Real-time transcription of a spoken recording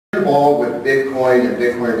Involved with Bitcoin and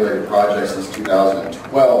Bitcoin-related projects since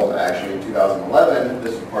 2012. Actually, in 2011,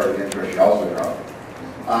 this is part of the intro she also dropped.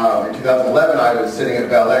 In 2011, I was sitting at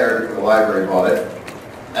Bel Air before the library bought it,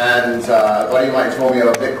 and a buddy of mine told me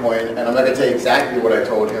about Bitcoin, and I'm not going to tell you exactly what I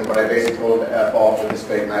told him, but I basically told him to F off with his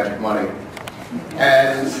fake magic money.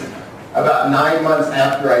 And about 9 months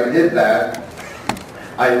after I did that,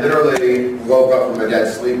 I literally woke up from a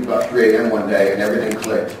dead sleep about 3 a.m. one day, and everything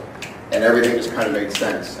clicked. And everything just kind of made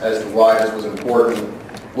sense as to why this was important,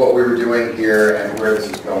 what we were doing here, and where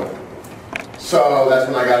this is going. So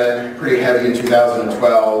that's when I got in pretty heavy in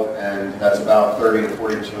 2012, and that's about 30 to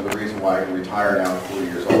 40% of the reason why I can retire now at 40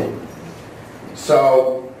 years old.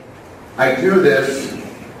 So I do this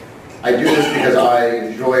because I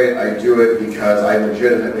enjoy it, I do it because I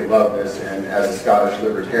legitimately love this, and as a Scottish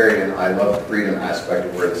libertarian, I love the freedom aspect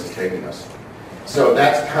of where this is taking us. So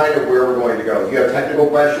that's kind of where we're going to go. If you have technical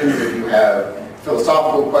questions, if you have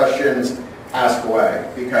philosophical questions, ask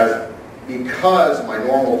away. Because my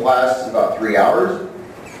normal class is about 3 hours,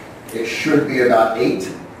 it should be about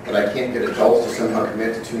 8, but I can't get adults to somehow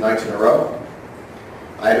commit to 2 nights in a row.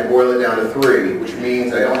 I had to boil it down to 3, which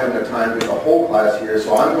means I don't have enough time to do the whole class here,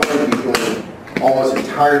 so I'm going to be doing almost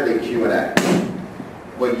entirely Q&A.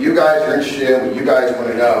 What you guys are interested in, what you guys want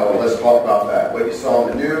to know, let's talk about that. What you saw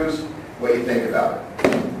in the news, what you think about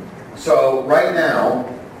it. So right now,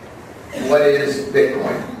 what is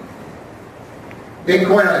Bitcoin?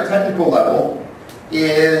 Bitcoin on a technical level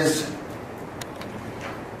is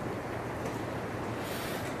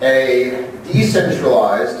a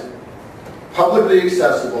decentralized, publicly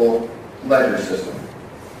accessible ledger system.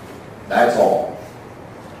 That's all.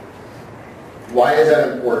 Why is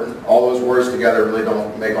that important? All those words together really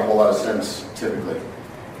don't make a whole lot of sense typically.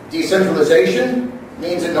 Decentralization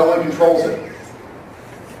means that no one controls it.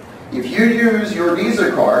 If you use your Visa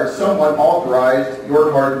card, someone authorized your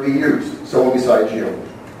card to be used, someone besides you.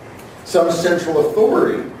 Some central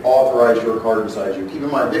authority authorized your card besides you. Keep in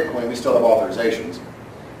mind, Bitcoin, we still have authorizations.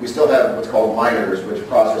 We still have what's called miners, which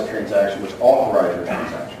process transactions, which authorize your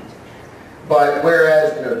transactions. But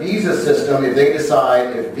whereas in a Visa system, if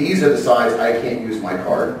Visa decides I can't use my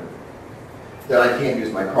card, then I can't use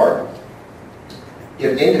my card.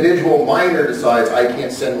 If an individual miner decides I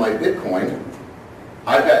can't send my Bitcoin,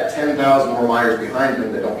 I've got 10,000 more miners behind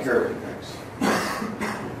them that don't care what he thinks.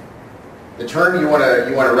 The term you want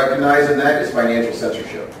to recognize in that is financial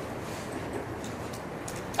censorship.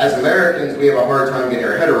 As Americans, we have a hard time getting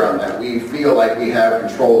our head around that. We feel like we have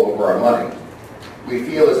control over our money. We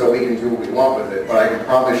feel as though we can do what we want with it, but I can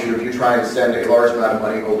promise you if you try and send a large amount of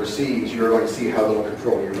money overseas, you're going to see how little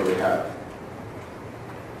control you really have.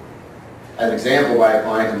 As an example, by a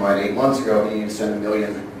client of mine 8 months ago, he needed to send a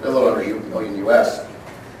little under $1 million US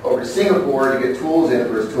over to Singapore to get tools in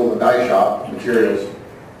for his tool and die shop materials.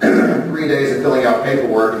 3 days of filling out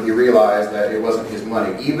paperwork, and he realized that it wasn't his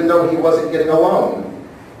money. Even though he wasn't getting a loan,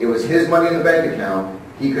 it was his money in the bank account.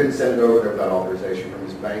 He couldn't send it over without authorization from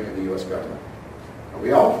his bank and the US government. Are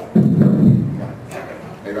we all?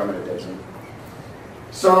 Maybe I'm going to take some.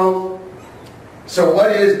 So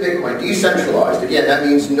what is Bitcoin? Decentralized. Again, that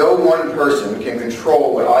means no one person can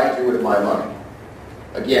control what I do with my money.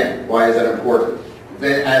 Again, why is that important?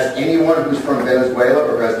 As anyone who's from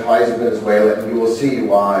Venezuela or has ties to Venezuela, you will see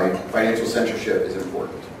why financial censorship is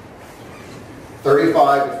important.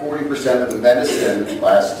 35 to 40% of the medicine,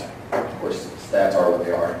 of course, stats are what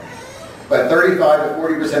they are, but 35 to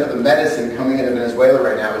 40% of the medicine coming into Venezuela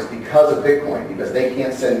right now is because of Bitcoin, because they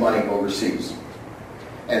can't send money overseas.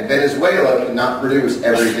 And Venezuela cannot produce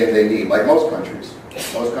everything they need, like most countries.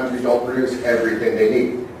 Most countries don't produce everything they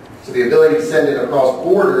need. So the ability to send it across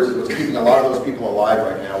borders is what's keeping a lot of those people alive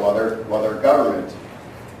right now while their government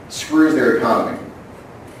screws their economy.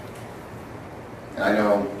 And I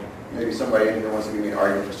know maybe somebody in here wants to give me an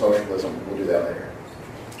argument for socialism. We'll do that later.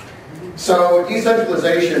 So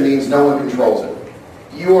decentralization means no one controls it.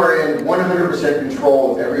 You are in 100%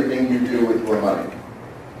 control of everything you do with your money.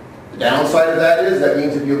 The downside of that is that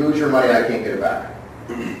means if you lose your money, I can't get it back.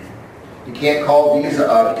 You can't call Visa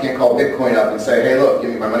up, you can't call Bitcoin up and say, hey look,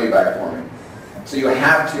 give me my money back for me. So you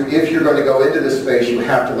have to, if you're going to go into this space, you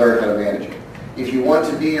have to learn how to manage it. If you want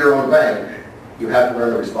to be your own bank, you have to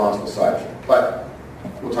learn the responsible side of it. But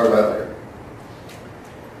we'll talk about that later.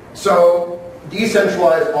 So,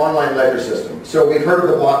 decentralized online ledger system. So we've heard of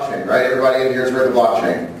the blockchain, right? Everybody in here has heard of the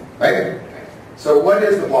blockchain, right? So what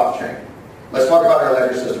is the blockchain? Let's talk about our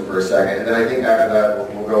ledger system for a second, and then I think after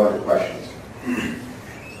that we'll go into questions.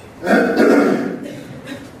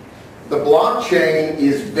 The blockchain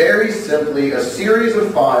is very simply a series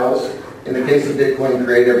of files, in the case of Bitcoin,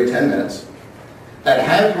 created every 10 minutes, that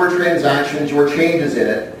have your transactions, your changes in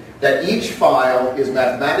it, that each file is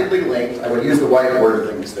mathematically linked. I would use the whiteboard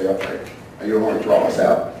thing to stay up there. I don't want to draw this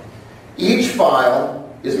out. Each file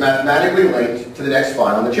is mathematically linked to the next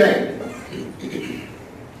file on the chain.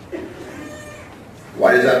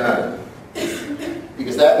 Why does that matter?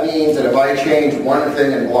 Because that means that if I change one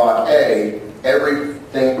thing in block A,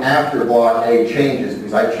 everything after block A changes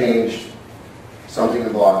because I changed something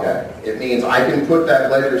in block A. It means I can put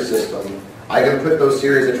that ledger system, I can put those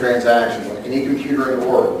series of transactions on any computer in the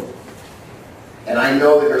world, and I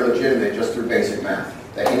know that they're legitimate just through basic math,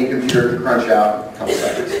 that any computer can crunch out in a couple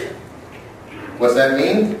seconds. What's that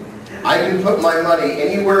mean? I can put my money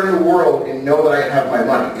anywhere in the world and know that I have my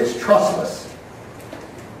money. It's trustless.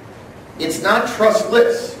 It's not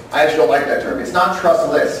trustless. I actually don't like that term. It's not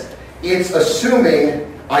trustless. It's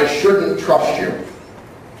assuming I shouldn't trust you.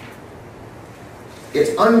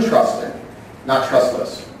 It's untrusting, not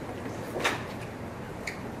trustless.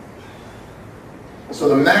 So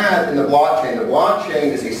the math in the blockchain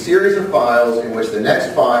is a series of files in which the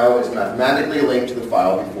next file is mathematically linked to the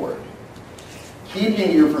file before it,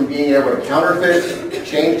 keeping you from being able to counterfeit,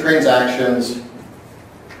 change transactions,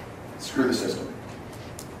 screw the system.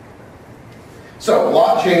 So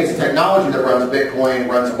blockchain is a technology that runs Bitcoin,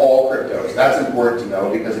 runs all cryptos. That's important to know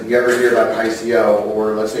because if you ever hear about an ICO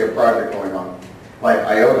or let's say a project going on, like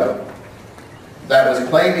IOTA, that was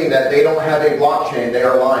claiming that they don't have a blockchain, they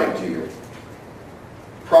are lying to you.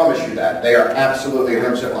 Promise you that. They are absolutely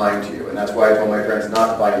 100% lying to you. And that's why I told my friends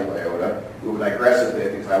not to buy into IOTA. We would aggressive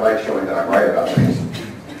bit because I like showing that I'm right about things.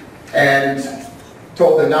 And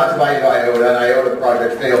told them not to buy into IOTA, and IOTA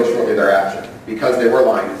project failed shortly thereafter because they were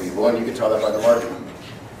lying to people, and you can tell that by the market.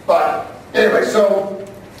 But anyway, so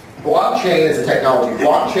blockchain is a technology.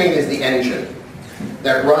 Blockchain is the engine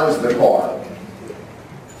that runs the car.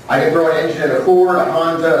 I can throw an engine in a Ford, a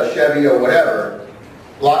Honda, a Chevy, or whatever.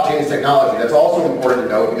 Blockchain is technology. That's also important to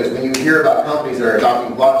know because when you hear about companies that are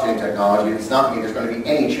adopting blockchain technology, it's not mean there's going to be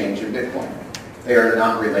any change in Bitcoin. They are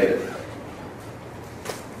not related.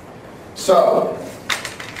 So,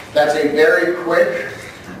 that's a very quick,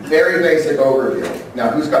 very basic overview.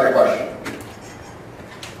 Now, who's got a question?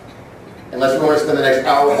 Unless we want to spend the next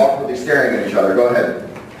hour awkwardly staring at each other. Go ahead.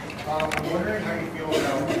 I'm wondering how you feel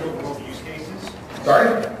about real-world use cases.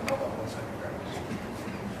 Sorry?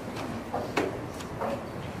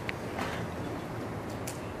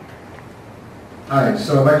 Hi,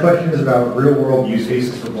 so my question is about real-world use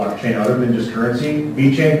cases for blockchain other than just currency.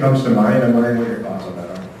 VeChain comes to mind. I'm wondering what your thoughts on that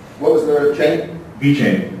are. What was the chain?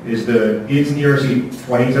 VeChain is it's an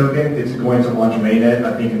ERC20 token. It's going to launch mainnet,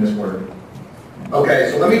 I think, in this quarter.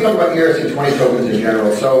 Okay, so let me talk about ERC20 tokens in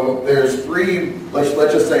general. So there's three, let's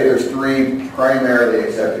just say there's three primarily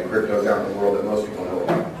accepted cryptos out in the world that most people know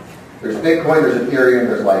about. There's Bitcoin, there's Ethereum,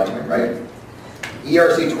 there's Litecoin, right?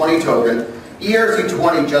 ERC20 token.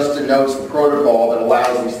 ERC20 just denotes the protocol that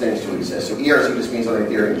allows these things to exist. So ERC just means on the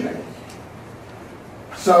Ethereum chain.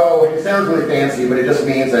 So it sounds really fancy, but it just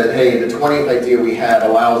means that, hey, the 20th idea we had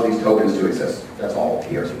allows these tokens to exist. That's all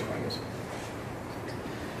ERC20 is.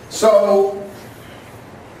 So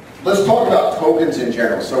let's talk about tokens in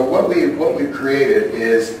general. So what we've created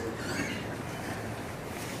is,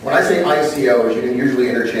 when I say ICOs, you can usually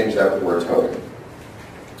interchange that with the word token.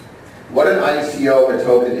 What an ICO and a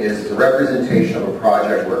token is a representation of a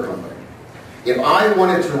project or a company. If I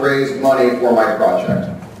wanted to raise money for my project,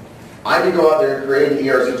 I could go out there and create an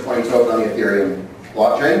ERC20 token on the Ethereum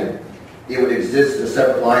blockchain. It would exist as a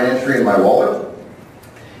separate line entry in my wallet.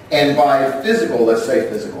 And by physical, let's say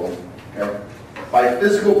physical, okay, by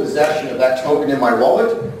physical possession of that token in my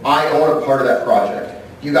wallet, I own a part of that project.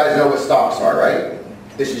 You guys know what stocks are, right?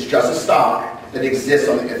 This is just a stock that exists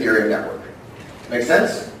on the Ethereum network. Make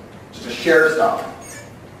sense? Just a shared stock.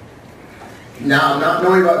 Now, not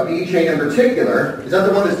knowing about VeChain in particular, is that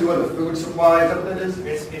the one that's doing the food supply? Is that what that is?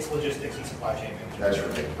 It's logistics and supply chain management. That's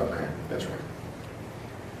right. Okay, that's right.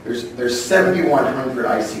 There's 7,100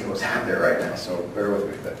 ICOs out there right now, so bear with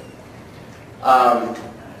me a bit.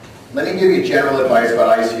 Let me give you general advice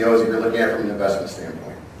about ICOs if you're looking at it from an investment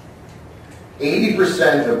standpoint.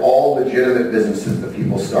 80% of all legitimate businesses that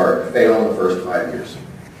people start fail in the first 5 years.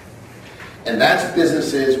 And that's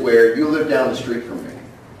businesses where you live down the street from me.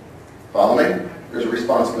 Follow me? There's a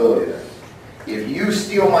responsibility there. If you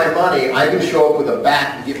steal my money, I can show up with a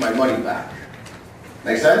bat and get my money back.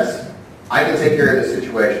 Make sense? I can take care of this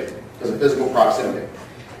situation because of physical proximity.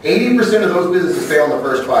 80% of those businesses fail in the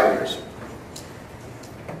first 5 years.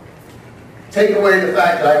 Take away the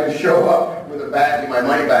fact that I can show up with a bat and get my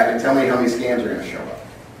money back and tell me how many scams are going to show up.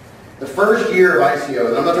 The first year of ICOs,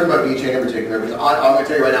 and I'm not talking about VeChain in particular, because I'm going to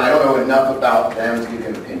tell you right now, I don't know enough about them to give you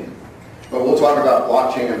an opinion. But we'll talk about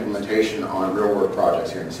blockchain implementation on real-world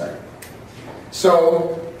projects here in a second.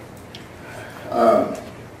 So, what was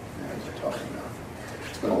I talking about?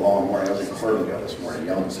 It's been a long morning. I was in Girardeau this morning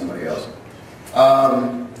yelling at somebody else.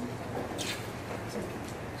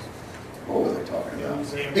 What was I talking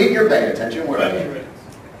about? You're paying attention. What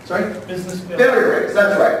Sorry? Business Failure rates,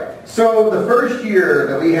 that's right. So the first year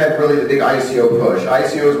that we had really the big ICO push,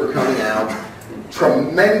 ICOs were coming out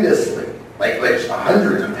tremendously. Like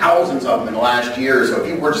hundreds and thousands of them in the last year. So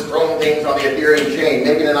people were just throwing things on the Ethereum chain,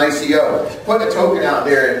 making an ICO, putting a token out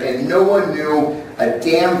there, and no one knew a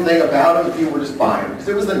damn thing about them. People were just buying them. Because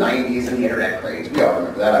it was the 90s and the internet craze. We all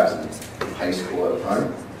remember that. I was in high school at the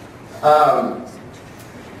time.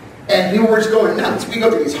 And people were just going nuts. We go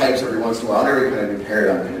through these hypes every once in a while, and every kind of new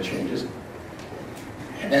paradigm kind of changes.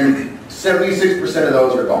 And 76% of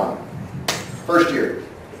those are gone. First year.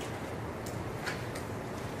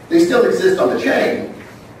 They still exist on the chain,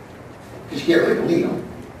 because you can't really delete them.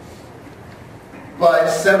 But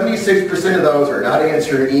 76% of those are not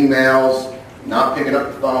answering emails, not picking up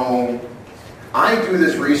the phone. I do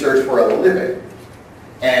this research for a living,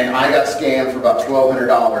 and I got scammed for about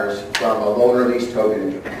 $1,200 from a loan release token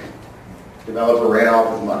in Japan. Developer ran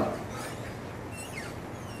off with money.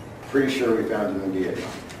 Pretty sure we found him in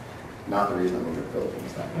Vietnam. Not the reason I moved to the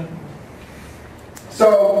Philippines.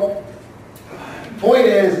 So, point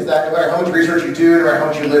is that no matter how much research you do, no matter how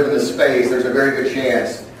much you live in this space, there's a very good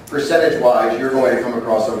chance, percentage-wise, you're going to come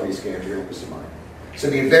across some of these scams. You're going to lose some money.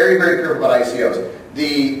 So be very, very careful about ICOs.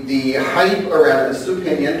 The hype around it, this is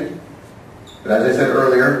opinion, but as I said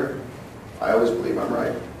earlier, I always believe I'm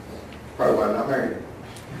right. Probably why I'm not married.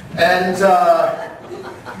 And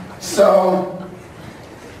so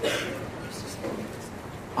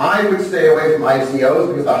I would stay away from ICOs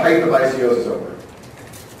because the hype of ICOs is over.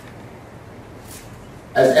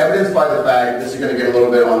 As evidenced by the fact, this is going to get a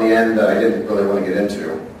little bit on the end that I didn't really want to get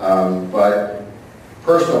into, but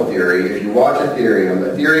personal theory, if you watch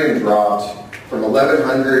Ethereum dropped from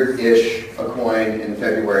 1,100-ish a coin in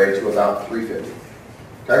February to about 350.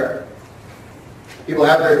 Okay? People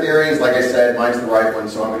have their theories. Like I said, mine's the right one,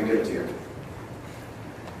 so I'm going to give it to you.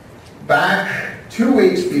 Back 2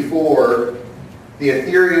 weeks before the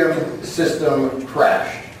Ethereum system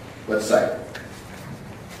crashed, let's say.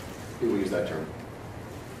 People use that term.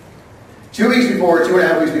 2 weeks before,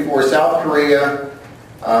 2.5 weeks before, South Korea,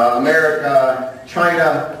 America,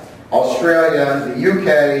 China, Australia, the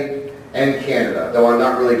UK, and Canada. Though I'm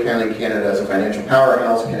not really counting Canada as a financial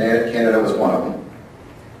powerhouse, Canada was one of them.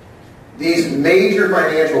 These major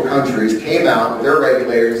financial countries came out with their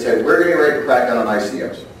regulators and said, we're getting ready to crack down on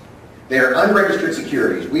ICOs. They are unregistered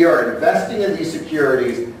securities. We are investing in these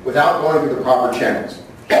securities without going through the proper channels.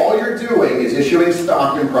 All you're doing is issuing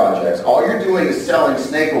stock in projects. All you're doing is selling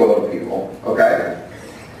snake oil to people, okay?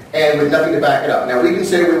 And with nothing to back it up. Now, we can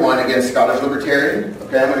say we want against Scottish Libertarian.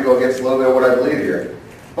 Okay, I'm going to go against a little bit of what I believe here.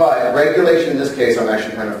 But regulation in this case, I'm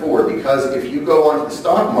actually kind of for, because if you go onto the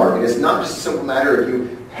stock market, it's not just a simple matter of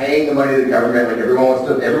you paying the money to the government. Like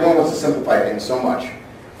everyone wants to simplify things so much.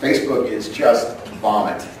 Facebook is just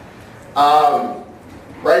vomit.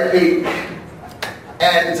 Right, Pete?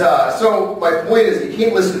 And so my point is, you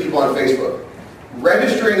can't listen to people on Facebook.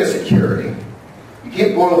 Registering a security, you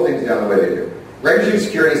can't boil things down the way they do. Registering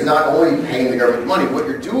security is not only paying the government money. What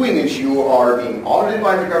you're doing is you are being audited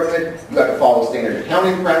by the government. You have to follow standard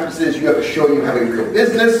accounting practices. You have to show you have a real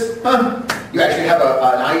business. You actually have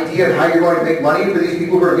an idea of how you're going to make money for these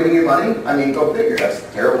people who are giving you money. I mean, go figure. That's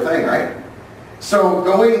a terrible thing, right? So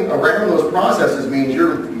going around those processes means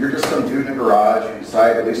you're just some dude in a garage who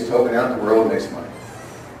decided to release a token out in the world and make some money.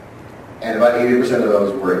 And about 80% of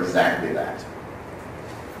those were exactly that.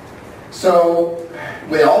 So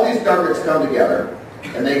when all these governments come together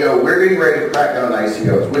and they go, we're getting ready to crack down on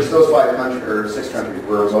ICOs, which those 5 countries, or 6 countries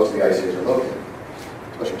where most of the ICOs are located,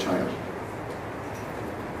 especially China.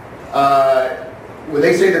 When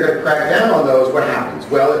they say they're going to crack down on those, what happens?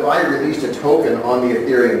 Well, if I released a token on the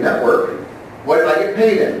Ethereum network, what did I get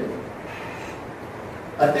paid in?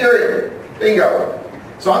 Ethereum. Bingo.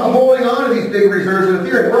 So I'm holding on to these big reserves of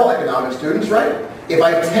Ethereum. We're all economics students, right? If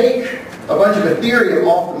I take a bunch of Ethereum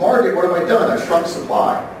off the market, what have I done? I've shrunk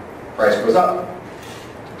supply. Price goes up.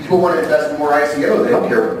 People want to invest in more ICOs. They don't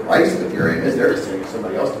care what the price of Ethereum is. They're just saying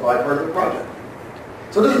somebody else to buy part of the project.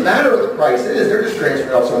 So it doesn't matter what the price is. They're just transferring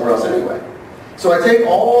it off somewhere else anyway. So I take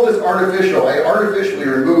all this I artificially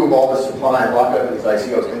remove all the supply and lock up these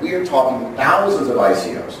ICOs. And we are talking thousands of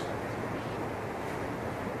ICOs.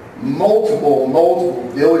 Multiple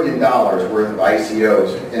 $1 billion worth of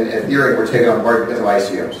ICOs and Ethereum were taken on the market because of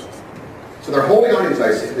ICOs. So they're holding on to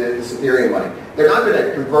this Ethereum money. They're not going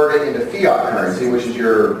to convert it into fiat currency, which is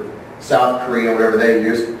your South Korea, whatever they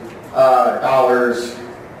use, dollars.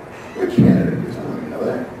 What Canada use? I don't even know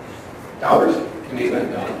that. Dollars?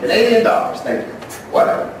 Canadian dollars. Canadian dollars, thank you.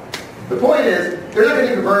 Whatever. The point is, they're not going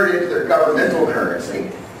to convert it into their governmental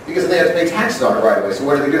currency because they have to pay taxes on it right away. So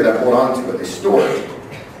what do? They hold on to it, they store it.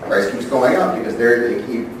 The price keeps going up because they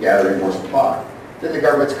keep gathering more supply. Then the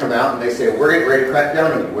governments come out and they say, we're getting ready to crack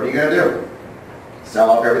down on you. What are you going to do? Sell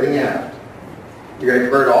off everything you have. You're going to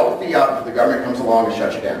convert all to fiat before the government comes along and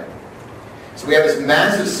shuts you down. So we have this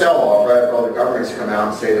massive sell-off right after all the governments come out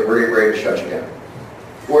and say that we're getting ready to shut you down.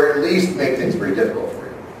 Or at least make things very difficult for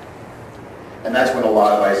you. And that's when a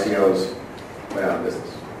lot of ICOs went out of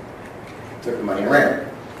business. Took the money and ran.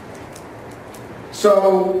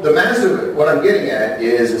 So the massive, what I'm getting at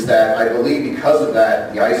is that I believe because of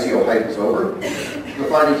that, the ICO hype is over. You'll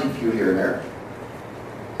find a few here and there.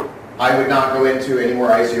 I would not go into any more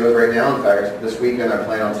ICOs right now. In fact, this weekend I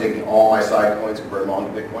plan on taking all my side coins and convert them all to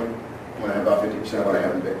Bitcoin. I'm going to have about 50% of what I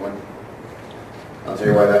have in Bitcoin. I'll tell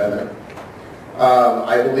you why that in a minute.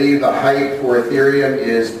 I believe the hype for Ethereum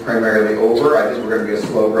is primarily over. I think we're going to be a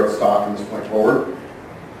slow growth stock from this point forward.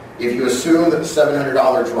 If you assume that the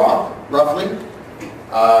 $700 drop, roughly,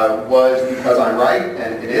 was because I'm right,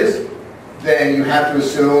 and it is, then you have to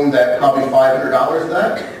assume that probably $500 of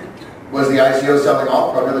that was the ICO selling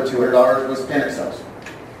off, probably another $200 was panic sales.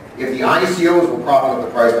 If the ICOs were propping up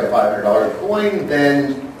the price by $500 a coin,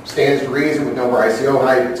 then stands to reason with no more ICO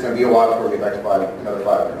hype, it's going to be a while before we get back to another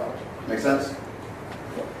 $500. Make sense?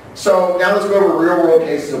 So now let's go over real-world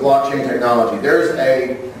cases of blockchain technology. There's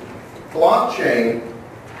a blockchain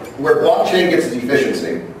where blockchain gets its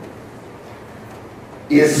efficiency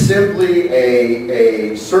is simply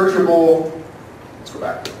a searchable, let's go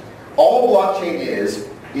back. All blockchain is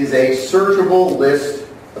a searchable list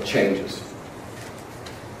of changes.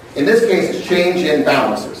 In this case, it's change in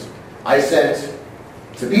balances. I sent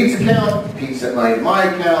to Pete's account, Pete sent money to my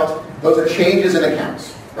account. Those are changes in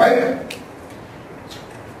accounts, right?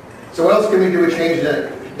 So what else can we do with changes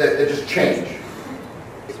that just change?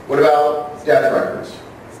 What about death records?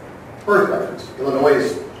 Birth records. Illinois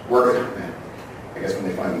is working on that, I guess when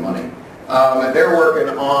they find the money. They're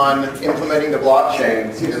working on implementing the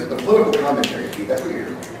blockchain. See, the political commentary, Pete, that's what you're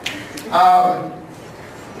doing.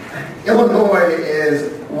 Illinois is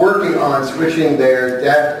working on switching their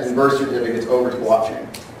death and birth certificates over to blockchain.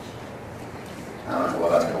 I don't know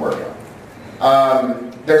what that's going to work out.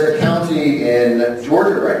 There's a county in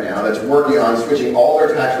Georgia right now that's working on switching all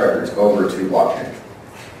their tax records over to blockchain.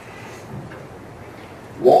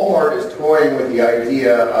 Walmart is toying with the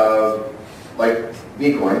idea of, like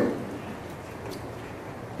Bitcoin,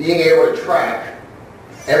 being able to track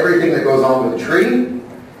everything that goes on with the tree,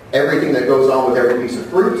 everything that goes on with every piece of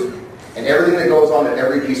fruit, and everything that goes on at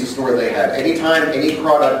every piece of store they have. Anytime any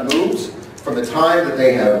product moves, from the time that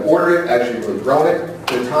they have ordered it, actually really grown it,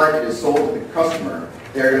 to the time it is sold to the customer,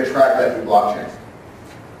 they're going to track that through blockchain.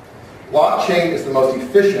 Blockchain is the most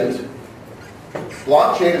efficient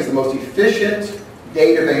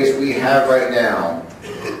database we have right now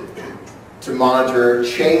to monitor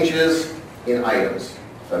changes in items,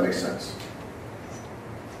 if that makes sense.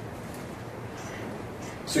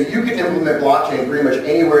 So you can implement blockchain pretty much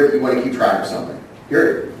anywhere that you want to keep track of something.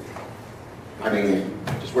 Period. I mean,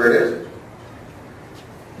 just where it is.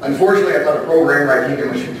 Unfortunately, I've got a program where I can't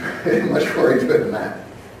get much more into it than that.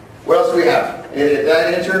 What else do we have? Did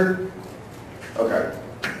that answer? Okay.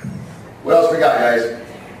 What else we got, guys?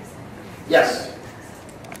 Yes?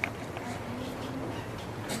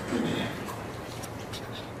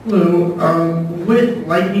 Hello. With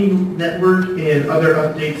Lightning Network and other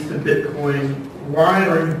updates to Bitcoin, why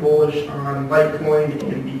are you bullish on Litecoin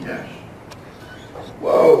and Bcash?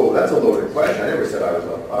 Whoa, that's a loaded question. I never said I was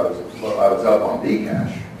up on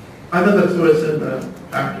Bcash. I thought that's what it said in the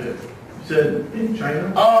packet. You said in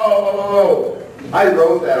China? Oh, I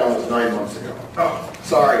wrote that almost 9 months ago. Oh.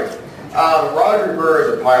 Sorry. Roger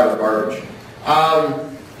Ver is a pile of garbage.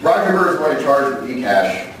 Roger Ver is going to charge with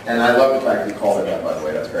Bcash, and I love the fact that he called it that, by the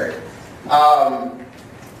way. That's great.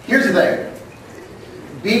 Here's the thing.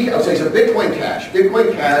 So Bitcoin Cash.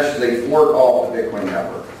 Bitcoin Cash is a fork off the Bitcoin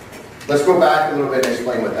network. Let's go back a little bit and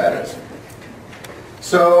explain what that is.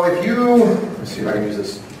 So if you, let's see if I can use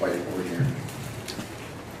this whiteboard here.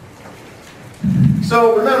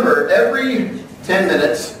 So remember, every 10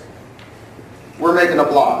 minutes, we're making a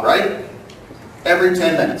block, right? Every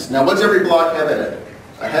 10 minutes. Now what's every block have in it?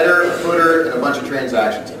 A header, a footer, and a bunch of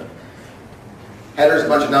transactions in it. Header's a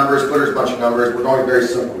bunch of numbers, footer's a bunch of numbers. We're going very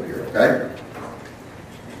simple here, okay?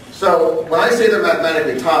 So when I say they're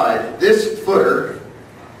mathematically tied, this footer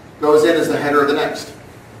goes in as the header of the next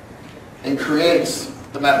and creates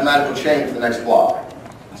the mathematical chain for the next block.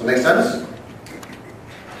 Does that make sense?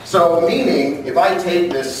 So meaning, if I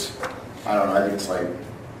take this, I don't know, I think it's like,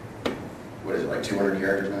 what is it, like 200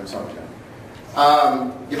 characters now, something.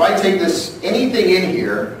 If I take this, anything in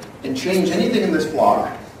here, and change anything in this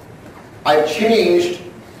block, I've changed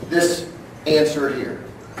this answer here.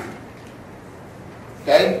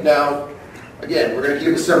 Okay, now, again, we're going to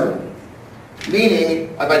keep it simple.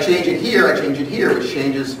 Meaning, if I change it here, I change it here, which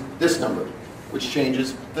changes this number, which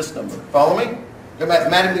changes this number. Follow me? They're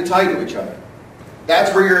mathematically tied to each other.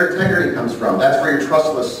 That's where your integrity comes from. That's where your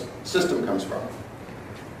trustless system comes from.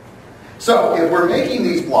 So, if we're making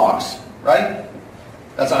these blocks, right?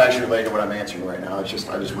 That's not actually related to what I'm answering right now. I just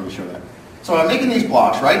want to show that. So I'm making these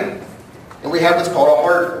blocks, right? And we have what's called a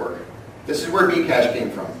hard fork. This is where Bcash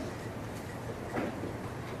came from.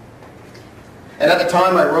 And at the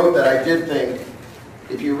time I wrote that, I did think,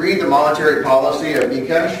 if you read the monetary policy of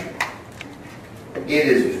Bcash, it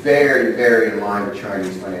is very, very in line with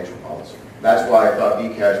Chinese financial policy. That's why I thought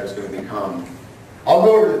Bcash was going to become... I'll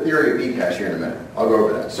go over the theory of Bcash here in a minute. I'll go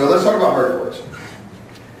over that. So let's talk about hard forks.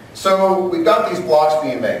 So we've got these blocks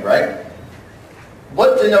being made, right?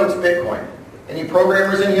 What denotes Bitcoin? Any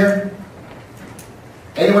programmers in here?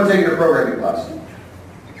 Anyone taking a programming class?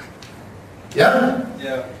 Yeah?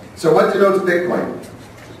 Yeah. So what denotes Bitcoin?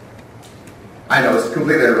 I know, it's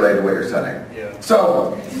completely unrelated to what you're studying. Yeah.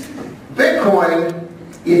 So, Bitcoin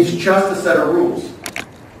is just a set of rules.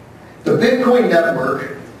 The Bitcoin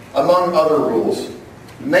network, among other rules,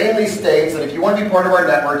 mainly states that if you want to be part of our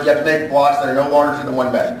network, you have to make blocks that are no larger than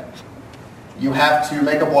 1 meg. You have to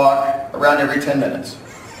make a block around every 10 minutes.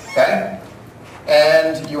 Okay?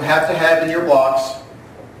 And you have to have in your blocks,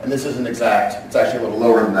 and this isn't exact, it's actually a little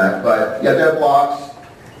lower than that, but you have to have blocks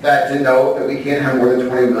that denote that we can't have more than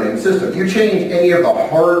 20 million systems. You change any of the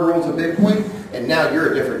hard rules of Bitcoin, and now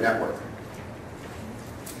you're a different network.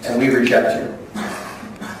 And we reject you.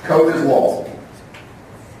 Code is law.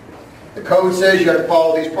 The code says you have to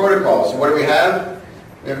follow these protocols. So what do we have?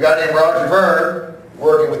 We've got named Roger Ver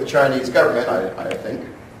working with the Chinese government, I think.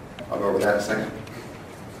 I'll go over that in a second.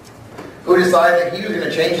 Who decided that he was going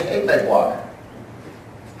to change the 8 meg block.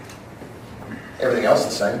 Everything else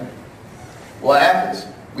is the same. What happens?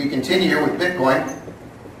 We continue with Bitcoin,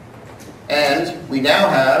 and we now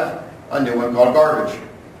have a new one called garbage.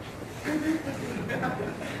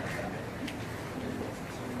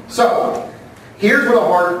 So, here's what a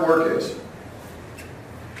hard fork is.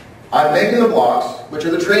 I'm making the blocks, which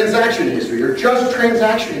are the transaction history. They're just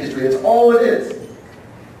transaction history. That's all it is.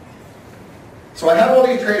 So I have all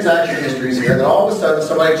these transaction histories here, and then all of a sudden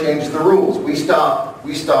somebody changes the rules. We stop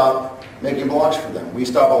making blocks for them. We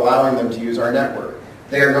stop allowing them to use our network.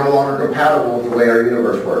 They are no longer compatible with the way our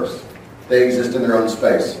universe works. They exist in their own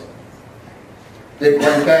space.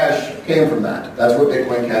 Bitcoin Cash came from that. That's what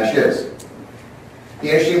Bitcoin Cash is. The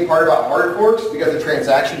interesting part about hard forks, because the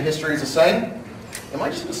transaction history is the same. Am I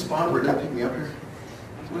just going to spawn where it didn't pick me up here?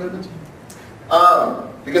 What happens?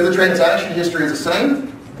 Because the transaction history is the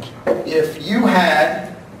same. If you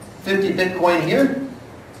had 50 Bitcoin here,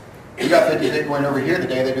 you got 50 Bitcoin over here the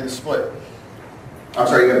day they do the split. I'm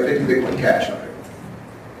sorry, you got 50 Bitcoin Cash up here.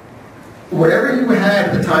 Whatever you had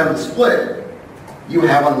at the time of the split, you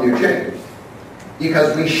have on the new chain.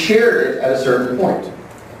 Because we shared it at a certain point.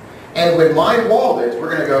 And when my wallet, we're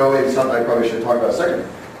going to go into something I probably should talk about in a second.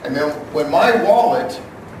 And then when my wallet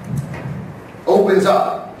opens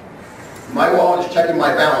up, my wallet is checking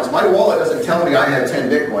my balance. My wallet doesn't tell me I have 10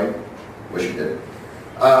 Bitcoin. Wish it did.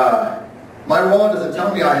 My wallet doesn't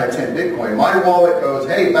tell me I have 10 Bitcoin. My wallet goes,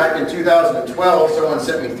 hey, back in 2012, someone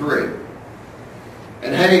sent me 3.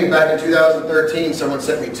 And hey, back in 2013, someone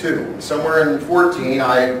sent me 2. Somewhere in 14,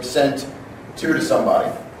 I sent 2 to somebody.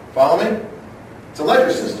 Follow me? It's a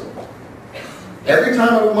ledger system. Every time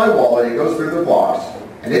I open my wallet, it goes through the blocks,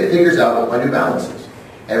 and it figures out what my new balance is.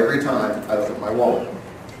 Every time I look at my wallet.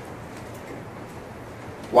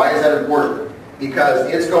 Why is that important? Because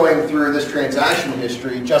it's going through this transaction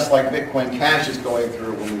history just like Bitcoin Cash is going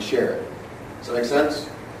through when we share it. Does that make sense?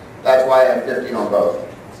 That's why I have 50 on both.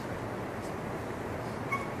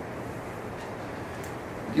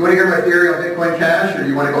 Do you want to hear my theory on Bitcoin Cash, or do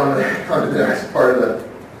you want to go on to the next part of the...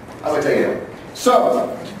 I'm going to tell you.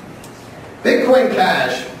 So, Bitcoin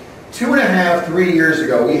Cash, 2.5, 3 years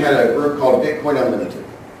ago, we had a group called Bitcoin Unlimited.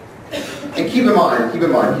 And keep in mind,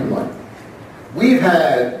 we've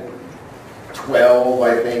had 12,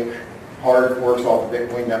 I think, hard forks off the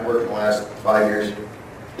Bitcoin network in the last 5 years.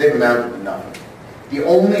 They've amounted to nothing. The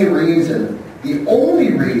only reason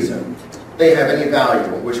they have any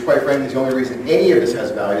value, which quite frankly is the only reason any of this has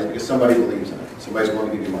value, is because somebody believes in it. Somebody's willing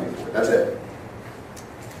to give you money for it. That's it.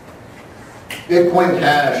 Bitcoin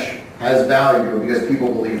Cash has value because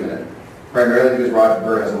people believe in it, primarily because Roger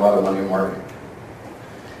Ver has a lot of money in marketing.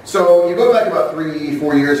 So you go back about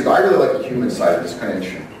 3-4 years ago. I really like the human side of this, kind of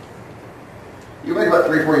interesting. You go back about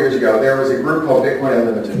 3-4 years ago, there was a group called Bitcoin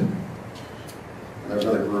Unlimited. And there's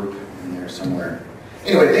another group in there somewhere.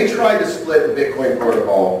 Anyway, they tried to split the Bitcoin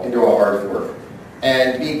protocol into a hard fork.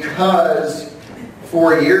 And because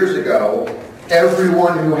 4 years ago,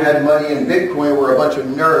 everyone who had money in Bitcoin were a bunch of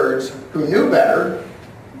nerds who knew better,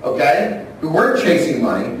 okay, who weren't chasing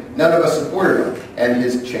money, none of us supported him, and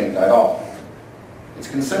his chain died off. It's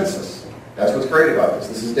consensus. That's what's great about this.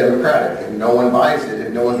 This is democratic. If no one buys it,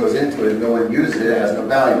 if no one goes into it, if no one uses it, it has no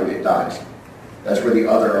value, it dies. That's where the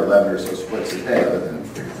other 11 or so splits is made, other than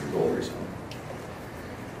the gold recently.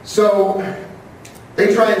 So,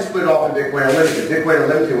 they try and split it off in Bitcoin Unlimited. Bitcoin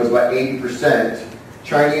Unlimited was about 80%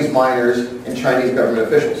 Chinese miners and Chinese government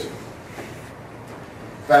officials.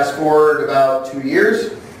 Fast forward about 2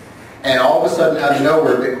 years, and all of a sudden, out of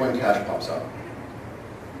nowhere, Bitcoin Cash pops up.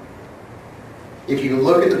 If you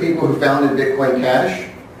look at the people who founded Bitcoin Cash,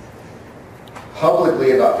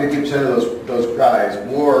 publicly about 50% of those guys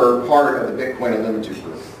were part of the Bitcoin Unlimited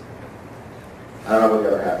group. I don't know what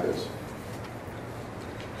the other half is.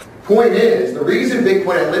 Point is, the reason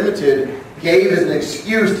Bitcoin Unlimited gave as an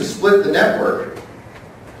excuse to split the network,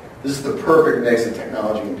 this is the perfect mix of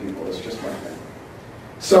technology and people, it's just my thing.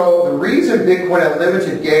 So the reason Bitcoin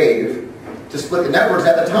Unlimited gave to split the networks,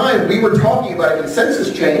 at the time we were talking about a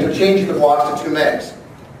consensus change of changing the blocks to 2 megs.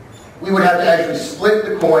 We would have to actually split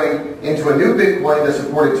the coin into a new Bitcoin that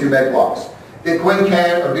supported 2 meg blocks. Bitcoin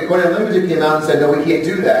Unlimited came out and said, no, we can't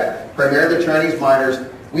do that. Primarily the Chinese miners,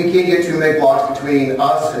 we can't get 2 meg blocks between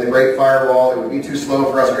us and the Great Firewall. It would be too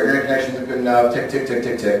slow for us. Our internet connection isn't good enough. Tick, tick, tick,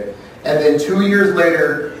 tick, tick. And then 2 years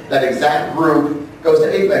later, that exact group goes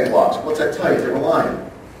to 8 meg blocks. What's that tell you? They were lying.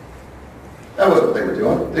 That wasn't what they were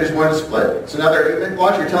doing. They just wanted to split. So now they're 8 meg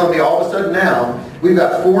blocks. You're telling me all of a sudden now, we've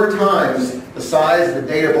got 4 times the size of the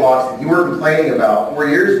data blocks that you were complaining about 4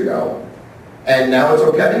 years ago, and now it's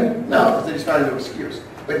okay? No, because they just found a new excuse.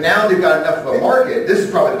 But now they've got enough of a market. This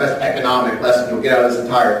is probably the best economic lesson you'll get out of this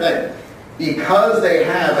entire thing. Because they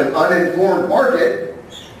have an uninformed market,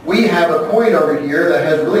 we have a coin over here that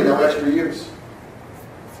has really no extra use.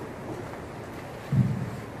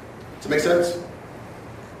 Does it make sense?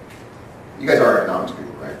 You guys are economics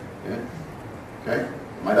people, right? Yeah? Okay?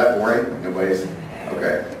 Am I that boring? Nobody's?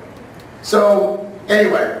 Okay. So,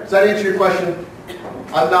 anyway, does that answer your question?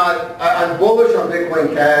 I'm bullish on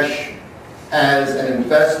Bitcoin Cash as an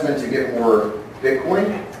investment to get more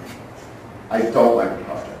Bitcoin. I don't like the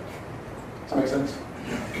project. Does that make sense?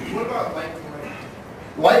 What about Litecoin?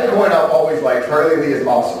 Litecoin I've always liked. Charlie Lee is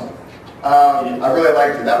awesome. I really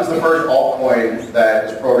liked it. That was the first altcoin that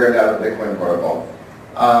was programmed out of the Bitcoin protocol.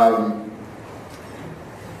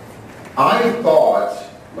 I thought,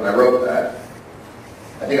 when I wrote that,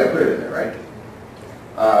 I think I put it in there, right?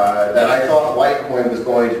 That I thought Litecoin was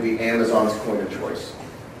going to be Amazon's coin of choice.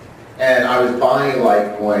 And I was buying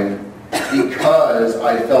Litecoin because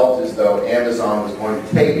I felt as though Amazon was going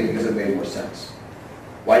to take it because it made more sense.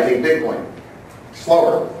 Why take Bitcoin?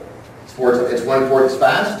 Slower. It's 1/4 as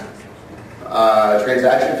fast.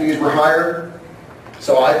 Transaction fees were higher.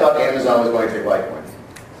 So I thought Amazon was going to take Litecoin.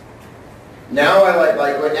 Now I like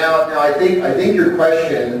Litecoin. Now I think your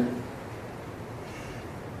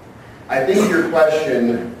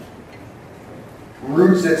question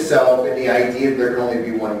roots itself in the idea that there can only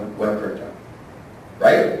be one crypto.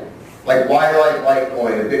 Right? Like, why like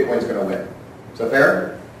Litecoin if Bitcoin's going to win? Is that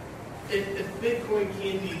fair? If Bitcoin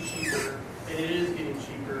can be cheaper, and it is getting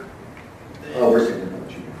cheaper, then Oh, we're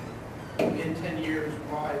significantly cheaper. in 10 years,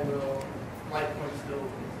 why will Litecoin still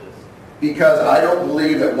exist? Because I don't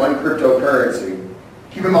believe that one cryptocurrency,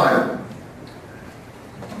 keep in mind,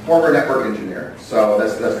 former network engineer, so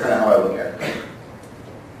that's kind of how I look at it.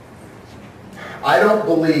 I don't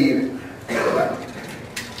believe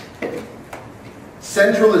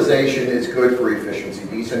centralization is good for efficiency.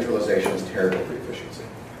 Decentralization is terrible for efficiency.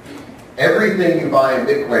 Everything you buy in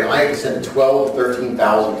Bitcoin, I have to send to 12,000 to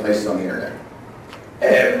 13,000 places on the internet.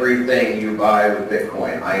 Everything you buy with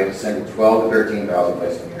Bitcoin, I have to send to 12,000 to 13,000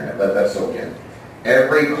 places on the internet. Let that soak in.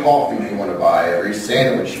 Every coffee you want to buy, every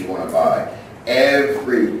sandwich you want to buy,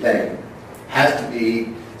 everything has to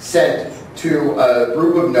be sent to a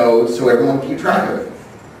group of nodes so everyone can keep track of it.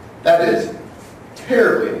 That is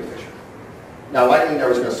terribly inefficient. Now, Lightning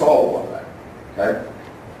Network is going to solve all of that, okay?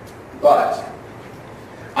 But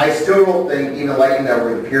I still don't think even Lightning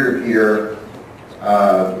Network, the peer-to-peer,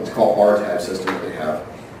 it's called bar-tab system that they have,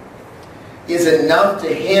 is enough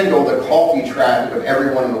to handle the coffee traffic of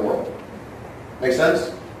everyone in the world. Make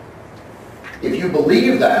sense? If you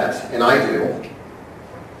believe that, and I do,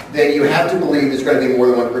 then you have to believe there's going to be more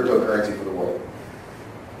than one cryptocurrency for the world.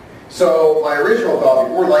 So my original thought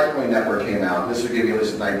before Litecoin Network came out, and this will give you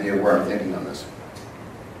just an idea of where I'm thinking on this.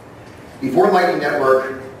 Before Lightning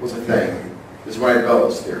Network was a thing, this is why I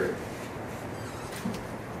developed this theory.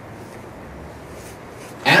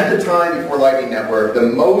 At the time before Lightning Network, the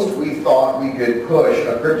most we thought we could push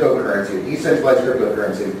a cryptocurrency, a decentralized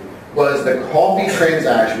cryptocurrency, was the coffee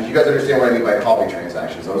transactions. You guys understand what I mean by coffee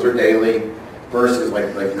transactions. Those are daily versus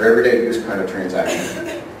like your everyday use kind of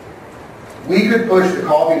transactions. We could push the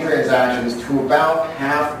coffee transactions to about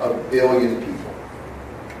 500 million people.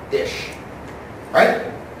 Ish. Right?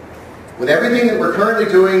 With everything that we're currently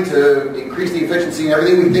doing to increase the efficiency and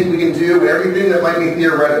everything we think we can do and everything that might be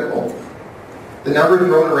theoretical, the number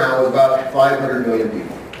thrown around was about 500 million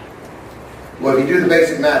people. Well, if you do the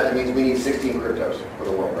basic math, that means we need 16 cryptos for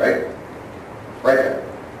the world, right? Right there.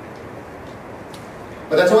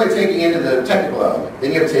 But that's only taking into the technical element.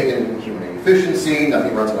 Then you have to take into human efficiency,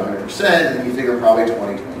 nothing runs at 100%, and then you figure probably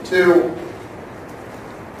 2022.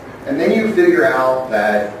 And then you figure out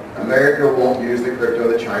that America won't use the crypto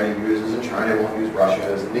that China uses, and China won't use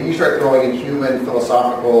Russia's. And then you start throwing in human,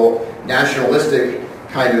 philosophical, nationalistic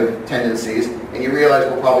kind of tendencies, and you realize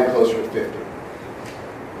we're probably closer to 50.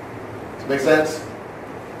 Does it make sense?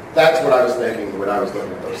 That's what I was thinking when I was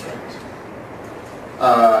looking at those things.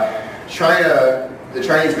 China, the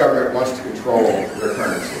Chinese government wants to control their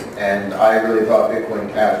currency, and I really thought Bitcoin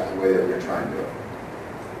Cash was the way that we were trying to do it.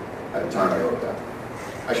 At the time I wrote that.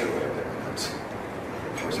 I should have wrote that.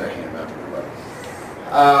 Of course I hand them out to everybody.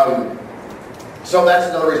 So that's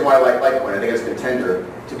another reason why I like Litecoin. I think it's a contender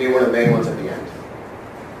to be one of the main ones at the end.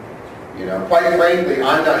 You know, quite frankly,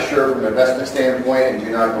 I'm not sure from an investment standpoint, and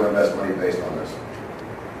do not go invest money based on this.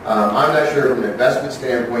 I'm not sure from an investment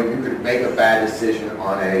standpoint you could make a bad decision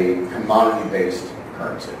on a commodity-based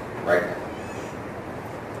currency right now.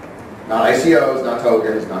 Not ICOs, not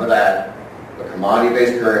tokens, none of that. But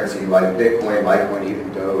commodity-based currency like Bitcoin, Litecoin,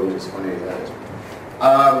 even Doge, as funny as that is.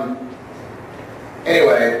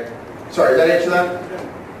 Anyway, sorry, did that answer that?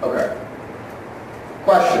 Okay.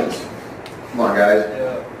 Questions? Come on, guys.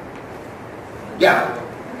 Yeah.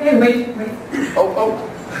 Okay, wait. Oh.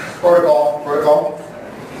 Protocol.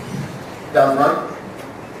 Down front.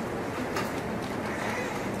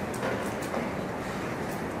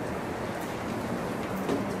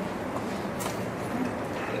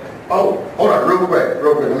 Oh, hold on, real quick,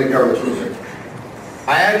 let me cover this real quick.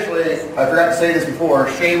 I forgot to say this before,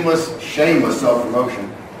 shameless self-promotion.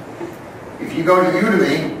 If you go to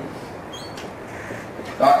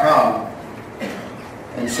udemy.com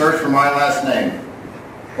and search for my last name,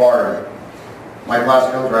 Barter, my class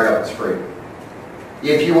comes right up, it's free.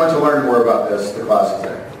 If you want to learn more about this, the class is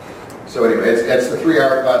there. So anyway, it's the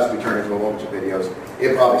 3-hour class we turn into a whole bunch of videos.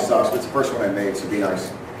 It probably sucks, but it's the first one I made, so be nice.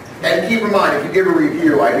 And keep in mind, if you give a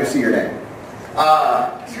review, I do see your name. Go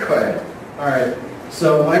ahead. All right.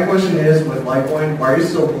 So my question is, with Litecoin, why are you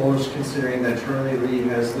so bullish considering that Charlie Lee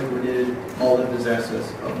has liquidated all of his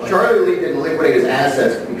assets of Litecoin? Charlie Lee didn't liquidate his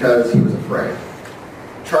assets because he was afraid.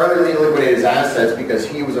 Charlie Lee liquidated his assets because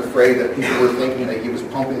he was afraid that people were thinking that he was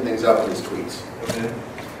pumping things up with his tweets. Okay.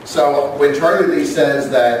 So when Charlie Lee says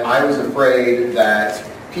that I was afraid that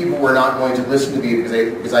people were not going to listen to me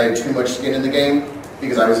because I had too much skin in the game,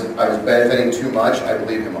 because I was benefiting too much, I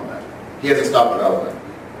believe him on that. He hasn't stopped development.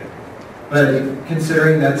 But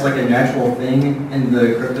considering that's like a natural thing in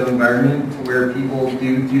the crypto environment where people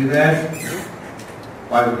do that,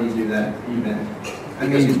 why would he do that even?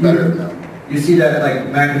 Because he's better than them. You see that like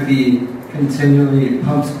McAfee continually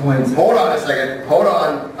pumps coins. Hold on a second. Hold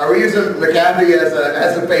on. Are we using McAfee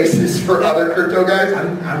as a basis for other crypto guys?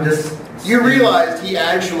 I'm just. You realized he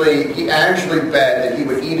actually bet that he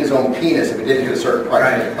would eat his own penis if it didn't hit a certain price.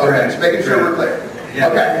 Right. Okay, Correct. just making sure we're clear. Yeah.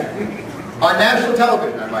 Okay. On national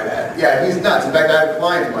television, I might add. Yeah, he's nuts. In fact, I have a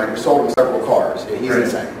client of mine who sold him several cars. He's Right.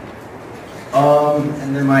 insane.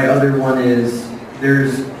 And then my other one is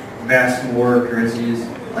there's vast more currencies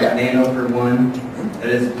like Yeah. Nano for one that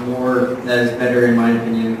is better in my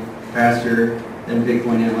opinion, faster than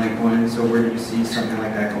Bitcoin and Litecoin. So where do you see something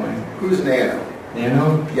like that going? Who's Nano?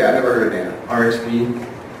 Nano, Yeah, I've never heard of Nano. RXP.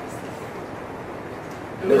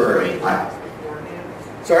 Never heard of it.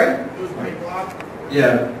 Sorry? It was weight block.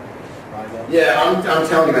 Yeah. Yeah, I'm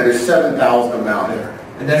telling you, man, there's 7,000 of them out there.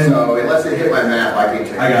 And then So unless they hit my map, I can't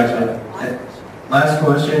take it. I gotcha. Last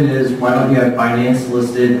question is why don't you have Binance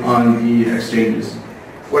listed on the exchanges?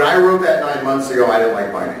 When I wrote that 9 months ago, I didn't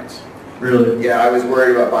like Binance. Really? Yeah, I was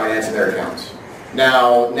worried about Binance and their accounts.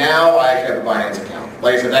 Now I actually have a Binance account.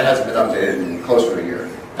 Like I said, that hasn't been updated in close to a year.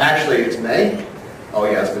 Actually, it's May? Oh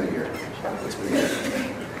yeah, it's been a year. It's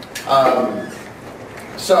been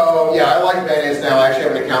so yeah, I like Binance now. I actually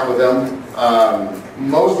have an account with them.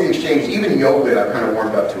 Most of the exchanges, even Yobit, I've kind of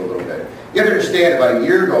warmed up to a little bit. You have to understand, about a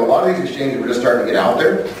year ago, a lot of these exchanges were just starting to get out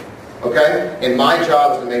there. Okay? And my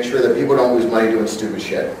job is to make sure that people don't lose money doing stupid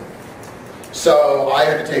shit. So I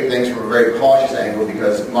have to take things from a very cautious angle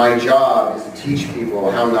because my job is to teach people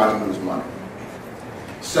how not to lose money.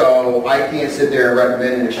 So I can't sit there and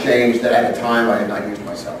recommend an exchange that at the time I had not used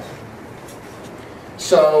myself.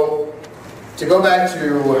 So to go back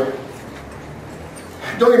to,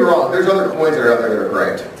 don't get me wrong, there's other coins that are out there that are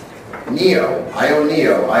great. Neo, I own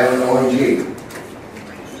OMG.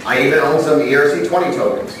 I even own some ERC20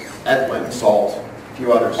 tokens. Ethlin, Salt, a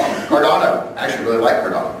few others. Cardano, I actually really like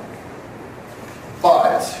Cardano.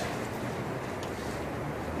 But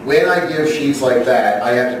when I give sheets like that,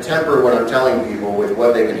 I have to temper what I'm telling people with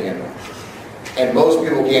what they can handle. And most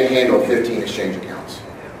people can't handle 15 exchange accounts.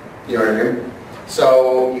 You know what I mean?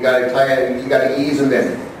 So you got to ease them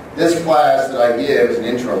in. This class that I give is an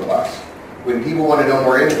intro class. When people want to know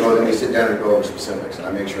more info, then we sit down and go over specifics. And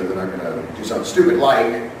I make sure that I'm going to do something stupid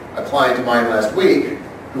like a client of mine last week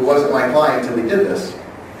who wasn't my client until he did this,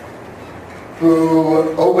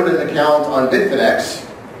 who opened an account on Bitfinex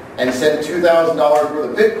and sent $2,000 worth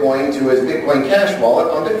of Bitcoin to his Bitcoin Cash wallet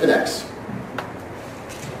on Bitfinex.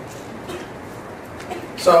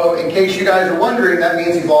 So in case you guys are wondering, that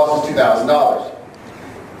means he's lost his $2,000.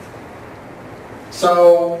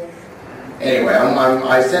 So anyway,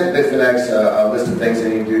 I sent Bitfinex a list of things they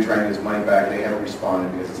need to do trying to get his money back. They haven't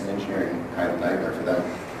responded because it's an engineering kind of nightmare for them.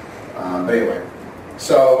 But anyway,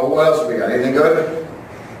 so what else have we got? Anything good?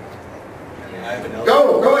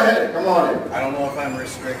 Go ahead, come on in. I don't know if I'm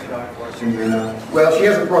restricted on questions or not. Well, she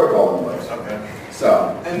has a protocol in place. Okay.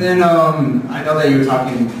 So. And then I know that you were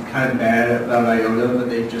talking kind of bad about IOTA, but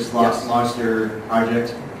they just launched their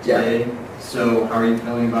project today. Yeah. So how are you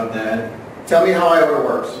feeling about that? Tell me how IOTA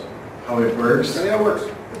works. How it works? Tell me how it works.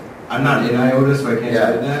 I'm not in IOTA, so I can't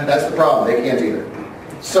say that. That's the problem. They can't either.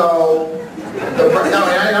 So,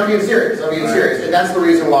 I'm being serious. And that's the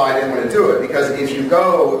reason why I didn't want to do it. Because if you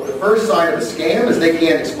go, the first sign of a scam is they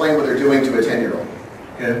can't explain what they're doing to a 10-year-old.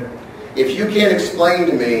 Okay. If you can't explain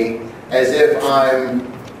to me as if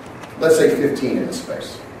I'm, let's say 15 in this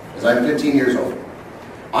space, because I'm 15 years old.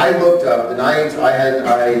 I looked up, the night I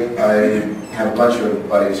have a bunch of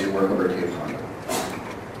buddies who work over at Cape Cod.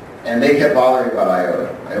 And they kept bothering about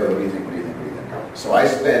IOTA. IOTA, what do you think? So I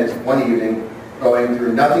spent one evening going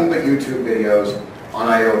through nothing but YouTube videos on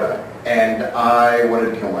IOTA. And I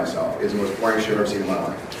wanted to kill myself. It was the most boring shit I've ever seen in my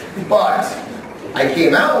life. But I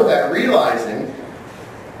came out with that realizing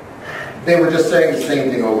they were just saying the same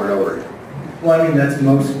thing over and over again. Well, I mean, that's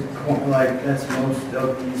most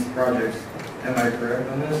of these projects. Am I correct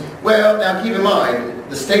on this? Well, now keep in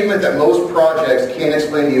mind, the statement that most projects can't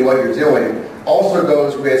explain to you what you're doing also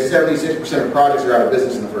goes with 76% of projects are out of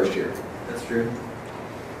business in the first year. That's true.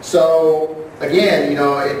 So, again,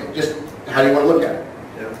 it just, how do you want to look at it?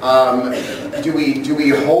 Yeah. Do we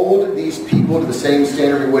hold these people to the same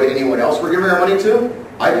standard we would anyone else we're giving our money to?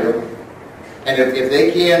 I do. And if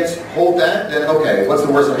they can't hold that, then okay, what's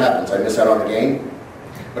the worst that happens? I miss out on the game,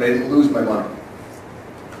 but I didn't lose my money.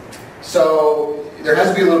 So there has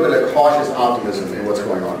to be a little bit of cautious optimism in what's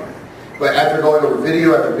going on here. But after going over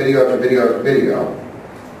video after video after video after video,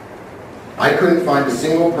 I couldn't find a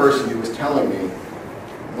single person who was telling me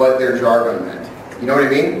what their jargon meant. You know what I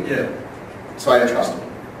mean? Yeah. So I didn't trust them.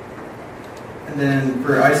 And then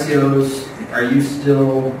for ICOs, are you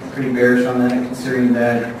still pretty bearish on that, considering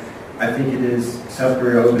that I think it is South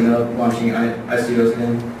Korea opening up, launching ICOs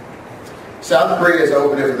again? South Korea has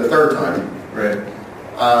opened it for the third time. Right.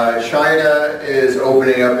 China is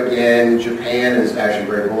opening up again. Japan is actually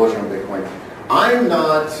very bullish on Bitcoin.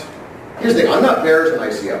 Here's the thing, I'm not bearish on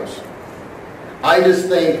ICOs. I just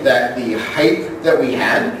think that the hype that we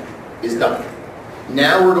had is done.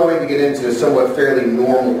 Now we're going to get into a somewhat fairly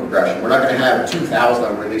normal progression. We're not going to have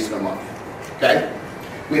 2,000 released in a month. Okay?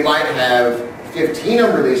 We might have 15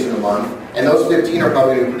 released in a month, and those 15 are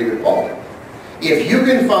probably going to be pretty good quality. If you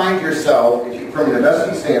can find yourself, from an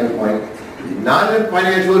investing standpoint, not a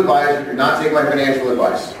financial advisor, you're not taking my financial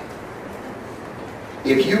advice.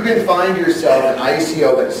 If you can find yourself an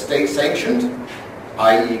ICO that is state-sanctioned,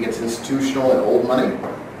 i.e. gets institutional and old money,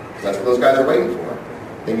 that's what those guys are waiting for,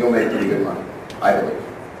 then you'll make pretty good money, I believe.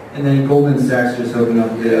 And then Goldman Sachs just opened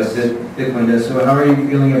up the Bitcoin desk. So how are you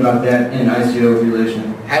feeling about that in ICO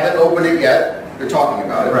relation? Haven't opened it yet. They're talking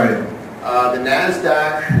about it. Right. The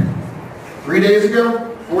NASDAQ 4 days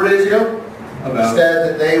ago, said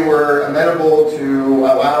that they were amenable to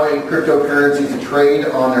allowing cryptocurrencies to trade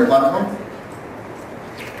on their platform.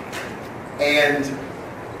 And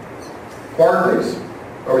Barclays,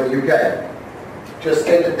 over the UK, just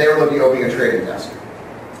stated they were looking at opening a trading desk.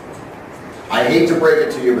 I hate to break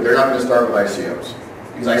it to you, but they're not going to start with ICOs,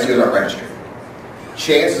 because ICOs aren't registered.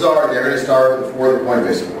 Chances are they're going to start before the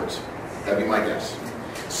Coinbase Awards. That'd be my guess.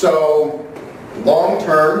 So, long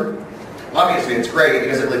term, obviously it's great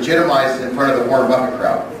because it legitimizes in front of the Warren Buffett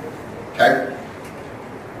crowd. Okay?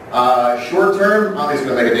 Short term, obviously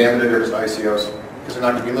it's going to make a damn difference to ICOs because they're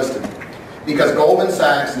not going to be listed. Because Goldman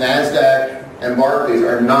Sachs, NASDAQ, and Barclays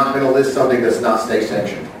are not going to list something that's not state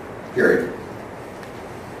sanctioned. Period.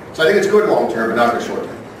 So I think it's good long term, but not good short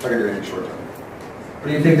term. It's not going to do anything short term. What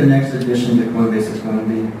do you think the next addition to Coinbase is going to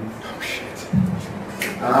be? Oh shit.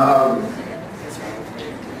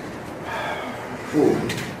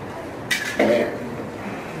 Man.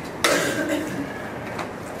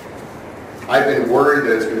 I've been worried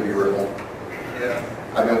that it's going to be Ripple. Yeah.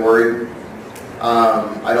 I've been worried.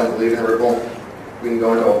 I don't believe in Ripple. We can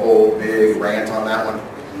go into a whole big rant on that one.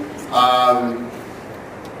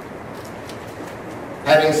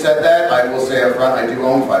 Having said that, I will say up front, I do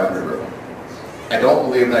own 500 Ripple. I don't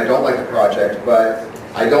believe and I don't like the project, but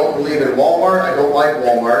I don't believe in Walmart. I don't like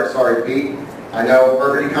Walmart. Sorry, Pete. I know,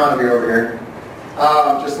 urban economy over here.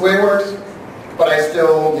 Just the way it works. But I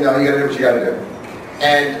still, you gotta do what you gotta do.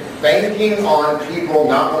 And banking on people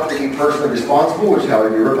not wanting to be personally responsible, which is how I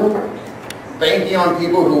do Ripple, banking on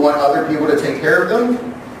people who want other people to take care of them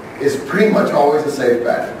is pretty much always a safe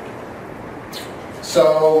bet.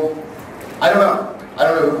 So, I don't know. I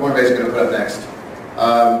don't know who Coinbase is going to put up next.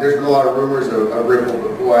 There's been a lot of rumors of Ripple,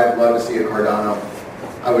 but boy, I'd love to see a Cardano.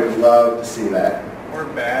 I would love to see that. Or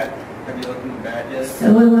bad. Have you looked at bad yet?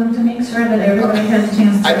 So we want to make sure that everybody has a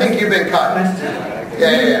chance to I think you've been cut. question.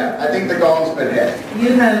 Yeah. I think the gong's been hit.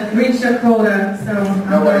 You have reached your quota, so I'm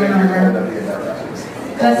Nobody going can hold over. up the entire process.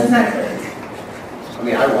 That's exactly. I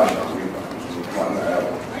mean, I watched on replay.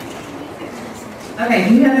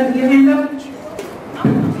 Okay, you have your hand up?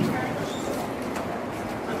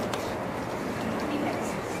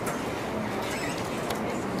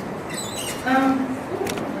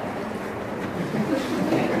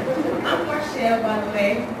 I'm Marshall, by the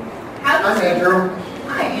way. I'm Andrew.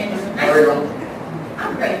 Hi, Andrew. How are you?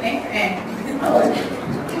 I'm great. Thanks for asking. I like it.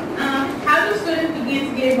 How do students begin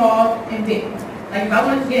to get involved in Bitcoin? Like, if I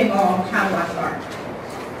wanted to get involved, how do I start?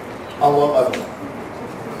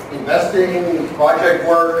 Investing, project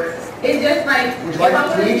work. It's just like... Would you like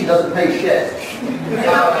to teach? He doesn't pay shit. If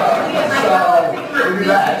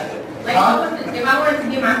I wanted to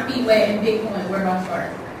get my feet wet in Bitcoin, where do I start?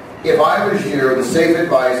 If I was you, the safe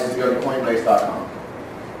advice is to go to Coinbase.com.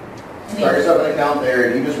 Start yourself an account there,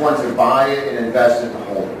 and you just want to buy it and invest it and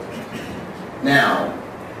hold it. Now,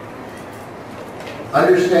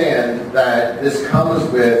 understand that this comes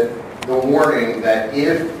with the warning that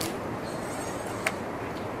if...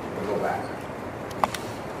 We'll go back.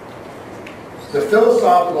 The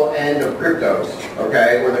philosophical end of cryptos,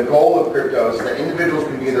 okay, or the goal of cryptos is that individuals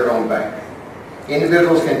can be their own bank.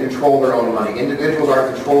 Individuals can control their own money. Individuals are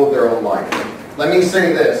in control of their own life. Let me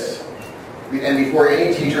say this, and before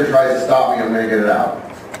any teacher tries to stop me, I'm going to get it out.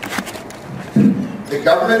 The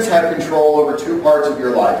governments have control over two parts of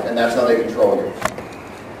your life, and that's how they control you.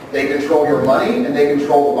 They control your money, and they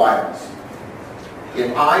control the violence.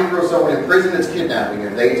 If I throw someone in prison, it's kidnapping.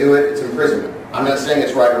 If they do it, it's imprisonment. I'm not saying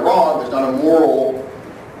it's right or wrong. There's not a moral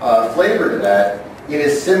flavor to that. It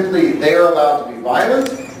is simply they are allowed to be violent.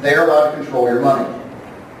 They are allowed to control your money.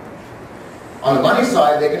 On the money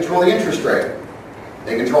side, they control the interest rate.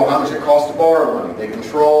 They control how much it costs to borrow money. They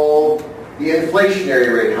control the inflationary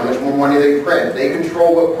rate, how much more money they print. They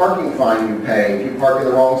control what parking fine you pay if you park in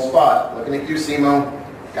the wrong spot. Looking at you, Simo.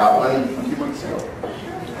 Got one a few months ago.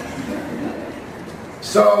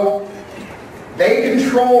 So, they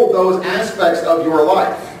control those aspects of your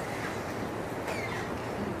life.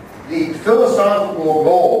 The philosophical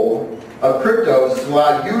goal of cryptos is to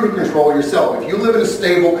allow you to control yourself. If you live in a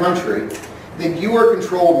stable country, then you are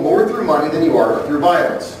controlled more through money than you are through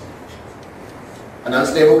violence. An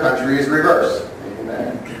unstable country is reverse.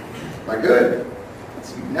 Amen. Am I good?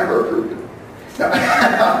 You've never approved it. No.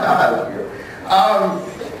 I love you.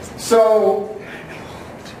 So,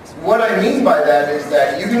 what I mean by that is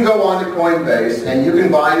that you can go on to Coinbase and you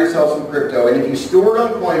can buy yourself some crypto, and if you store it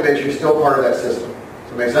on Coinbase, you're still part of that system.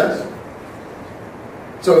 Does that make sense?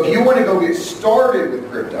 So if you want to go get started with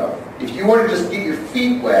crypto, if you want to just get your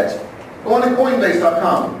feet wet, go on to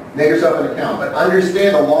Coinbase.com. Make yourself an account. But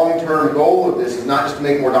understand the long-term goal of this is not just to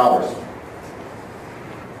make more dollars.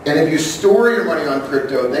 And if you store your money on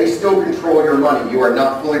crypto, they still control your money. You are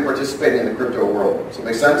not fully participating in the crypto world. Does that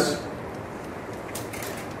make sense?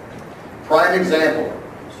 Prime example.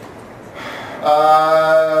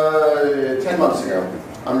 10 months ago.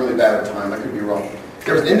 I'm really bad at time, I could be wrong.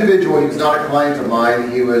 There was an individual, he was not a client of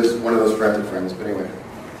mine, he was one of those friends of friends, but anyway.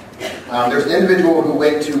 There's an individual who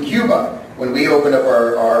went to Cuba when we opened up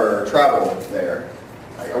our travel there.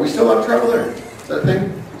 Are we still on travel there? Is that a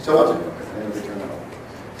thing? Still on it?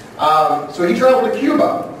 So he traveled to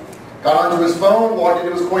Cuba, got onto his phone, logged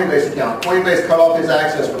into his Coinbase account. Coinbase cut off his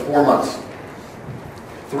access for 4 months.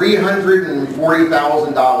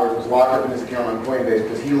 $340,000 was locked up in his account on Coinbase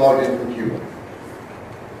because he logged in from Cuba.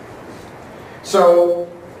 So,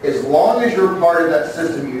 as long as you're part of that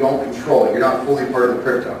system, you don't control it. You're not fully part of the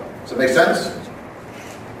crypto. Does that make sense?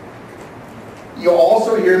 You'll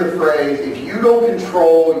also hear the phrase, if you don't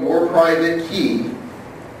control your private key,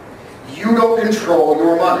 you don't control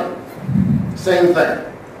your money. Same thing.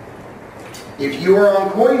 If you are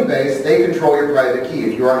on Coinbase, they control your private key.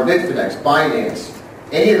 If you're on Bitfinex, Binance,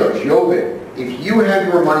 any of those, Yobit, if you have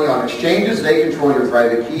your money on exchanges, they control your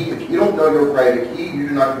private key. If you don't know your private key, you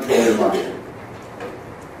do not control your money.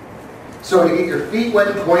 So to get your feet wet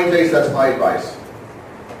in Coinbase, that's my advice.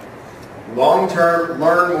 Long term,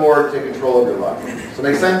 learn more to take control of your life. Does that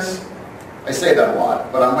make sense? I say that a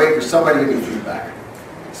lot, but I'm waiting for somebody to give me feedback.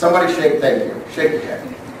 Somebody shake, thank you. Shake your head. I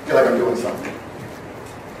feel like I'm doing something.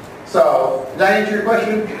 So, did I answer your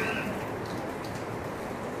question?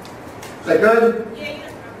 Is that good? Yeah. You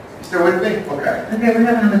still with me? Okay. Okay, we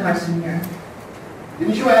have another question here.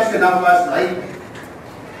 Didn't you ask enough last night?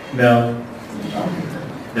 No.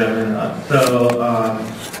 Definitely not. So,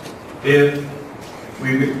 if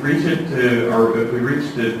we reach it to, or if we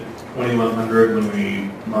reach to 2100 when we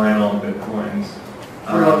mine all Bitcoins.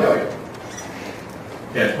 21 million.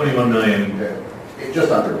 Yeah, 21 million. It's just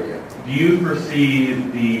under a million. Do you foresee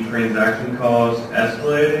the transaction costs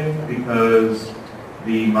escalating because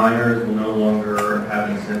the miners will no longer have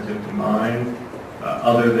incentive to mine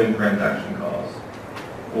other than transaction costs?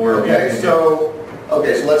 Or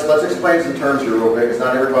Okay, so let's explain some terms here real quick, because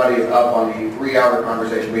not everybody is up on the 3-hour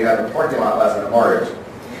conversation we had in the parking lot last night at Mario's.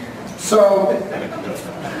 So,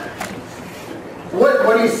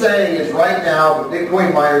 what he's saying is right now, the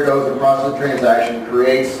Bitcoin miner goes across the transaction,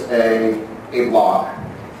 creates a block.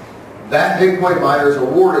 That Bitcoin miner is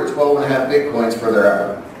awarded 12.5 Bitcoins for their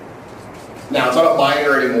effort. Now, it's not a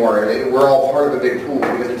miner anymore. We're all part of a big pool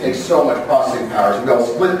because it takes so much processing power. So we'll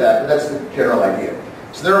split that, but that's the general idea.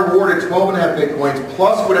 So they're awarded 12.5 Bitcoins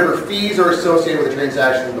plus whatever fees are associated with the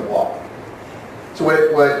transaction in the block. So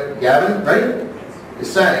what Gavin, right,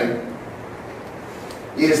 is saying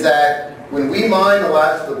is that when we mine the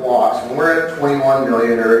last of the blocks, when we're at 21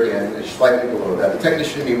 million, or again, it's slightly below that. The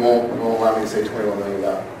technician in me won't allow me to say 21 million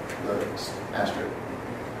without the asterisk.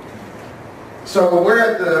 So when we're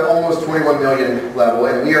at the almost 21 million level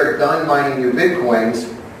and we are done mining new Bitcoins,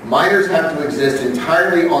 miners have to exist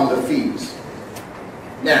entirely on the fees.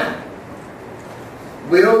 Now,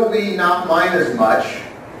 will we not mine as much?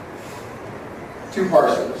 Two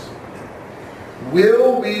parts to this.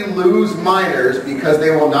 Will we lose miners because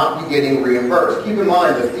they will not be getting reimbursed? Keep in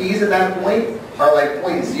mind, the fees at that point are like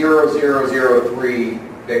 0.0003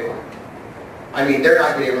 Bitcoin. I mean, they're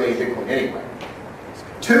not getting really Bitcoin anyway.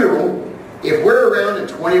 Two, if we're around in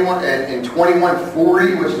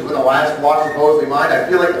 2140, which is when the last block supposedly mined, I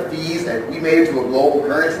feel like the fees, if we made it to a global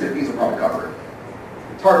currency, the fees will probably cover it.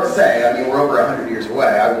 It's hard to say. I mean, we're over 100 years away.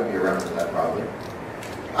 I wouldn't be around for that probably.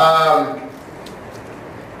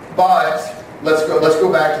 But let's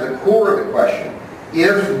go back to the core of the question.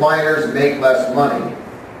 If miners make less money,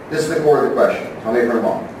 this is the core of the question. Tell me if I'm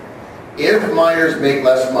wrong. If miners make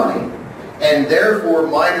less money, and therefore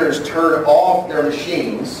miners turn off their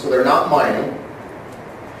machines, so they're not mining,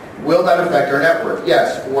 will that affect our network?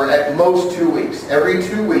 Yes, for at most 2 weeks. Every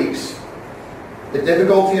 2 weeks, the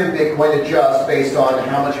difficulty of Bitcoin adjusts based on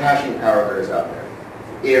how much hashing power there is out there.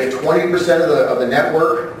 If 20% of the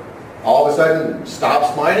network all of a sudden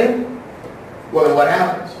stops mining, well then what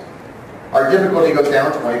happens? Our difficulty goes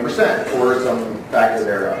down 20% for some factor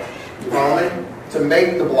thereof. You follow me? To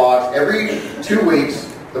make the blocks every 2 weeks,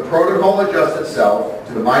 the protocol adjusts itself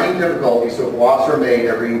to the mining difficulty, so blocks are made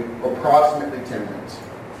every approximately 10 minutes.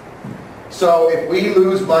 So if we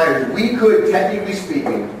lose miners, we could, technically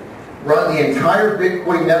speaking, run the entire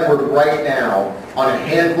Bitcoin network right now on a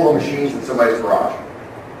handful of machines in somebody's garage.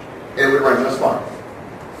 It would run just fine.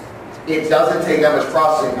 It doesn't take that much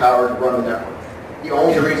processing power to run the network. The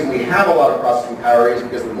only reason we have a lot of processing power is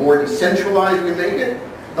because the more decentralized we make it,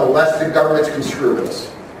 the less the governments can screw with us.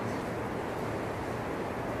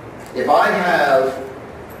 If I have,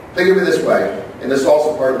 think of it this way, and this is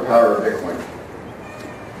also part of the power of Bitcoin.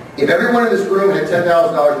 If everyone in this room had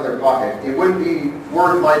 $10,000 in their pocket, it wouldn't be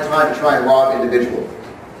worth my time to try and rob individually.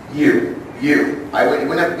 You. You. I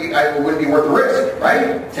wouldn't be worth the risk,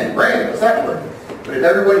 right? 10 grand, what's that worth? But if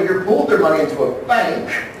everybody here pulled their money into a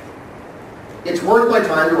bank, it's worth my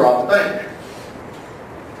time to rob the bank.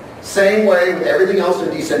 Same way with everything else in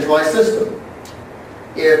a decentralized system.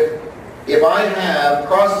 If I have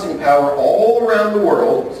processing power all around the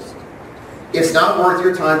world, it's not worth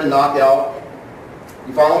your time to knock out.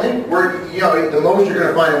 You follow me? The most you're going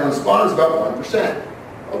to find in one spot is about 1%.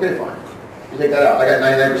 Okay, fine. You take that out. I got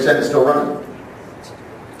 99% that's still running.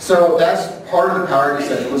 So that's part of the power of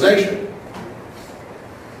decentralization.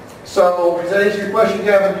 So does that answer your question,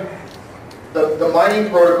 Kevin? The mining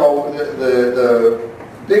protocol, the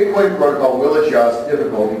Bitcoin protocol will adjust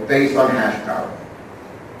difficulty based on hash power.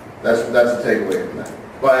 That's the takeaway from that.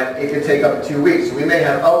 But it could take up to 2 weeks. So we may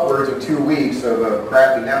have upwards of 2 weeks of a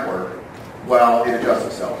crappy network while it adjusts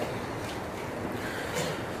itself.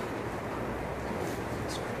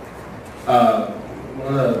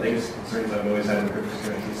 One of the biggest concerns I've always had with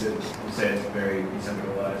cryptocurrency is you say it's very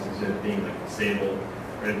decentralized, is it being like stable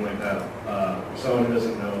or anything like that. For someone who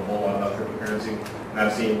doesn't know a whole lot about cryptocurrency, and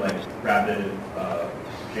I've seen like rapid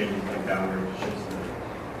changes like downward shifts in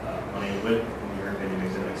money. What, in your opinion,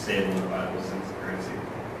 makes it like stable and viable sense of currency?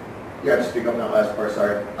 You have to speak up on that last part,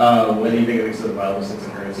 sorry. What do you think it makes it a viable sense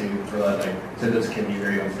of currency for that, like, since this can be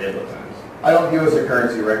very unstable at times? I don't view it as a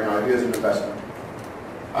currency right now. I view it as an investment.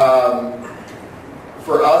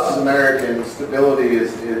 For us as Americans, stability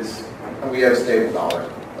is we have a stable dollar.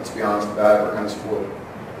 Let's be honest about it. We're kind of spoiled.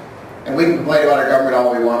 And we can complain about our government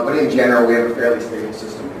all we want, but in general, we have a fairly stable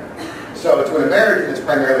system here. So to an American, it's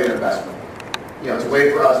primarily an investment. It's a way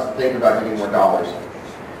for us to think about getting more dollars.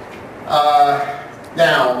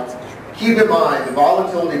 Now, keep in mind, the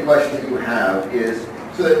volatility question that you have is,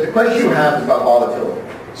 so the question you have is about volatility.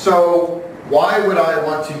 So why would I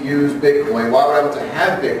want to use Bitcoin? Why would I want to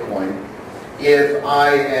have Bitcoin if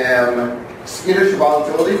I am skittish of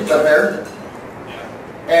volatility? Is that fair?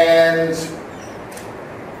 And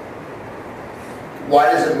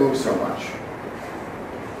why does it move so much?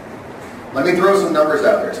 Let me throw some numbers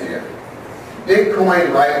out there to you.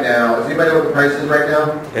 Bitcoin right now, does anybody know what the price is right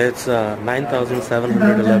now? It's $9,711.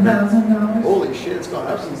 $10,000. Holy shit, it's gone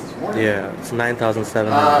up since this morning. Yeah, it's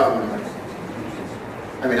 $9,700.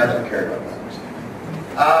 I mean, I don't care about that.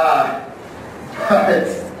 But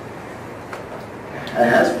it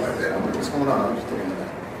has quite a bit. I'm like, what's going on? I'm just looking at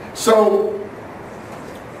that. So,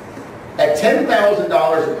 at $10,000 a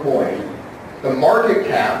coin, the market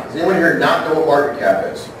cap, does anyone here not know what market cap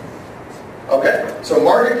is? Okay, so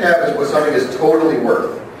market cap is what something is totally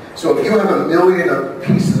worth. So if you have 1 million of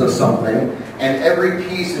pieces of something, and every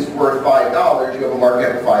piece is worth $5, you have a market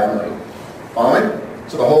cap of 5 million. Following?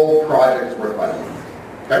 So the whole project is worth 5 million.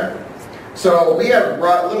 Okay? So we have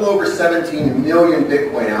a little over 17 million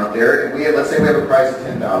Bitcoin out there, and let's say we have a price of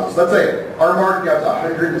 10,000. So let's say our market cap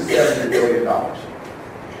is $170 billion.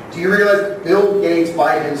 Do you realize Bill Gates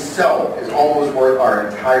by himself is almost worth our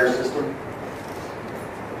entire system?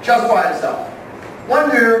 Just by himself. One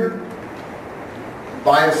dude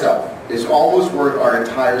by himself is almost worth our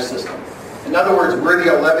entire system. In other words, we're the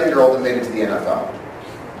 11-year-old that made it to the NFL.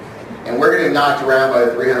 And we're getting knocked around by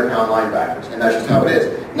the 300-pound linebackers. And that's just how it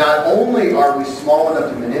is. Not only are we small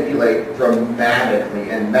enough to manipulate dramatically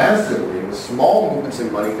and massively with small movements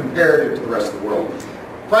in money comparative to the rest of the world.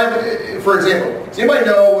 For example, does anybody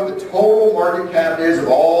know what the total market cap is of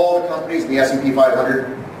all the companies in the S&P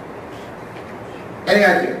 500? Any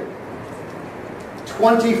idea?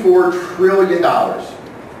 $24 trillion.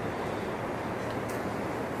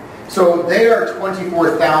 So they are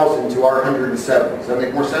 24,000 to our 107. Does that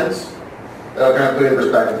make more sense? That'll kind of put it in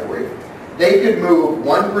perspective for you. They could move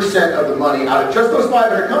 1% of the money out of just those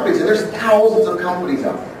 500 companies, and there's thousands of companies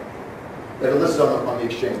out there that are listed on the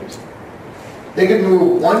exchanges. They could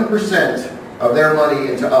move 1% of their money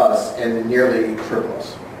into us and nearly triple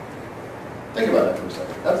us. Think about that for a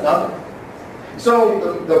second. That's nothing. So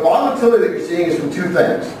the volatility that you're seeing is from two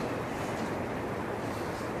things.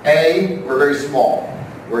 A, we're very small.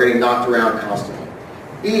 We're getting knocked around constantly.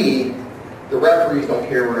 B, the referees don't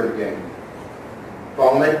care we're in the game.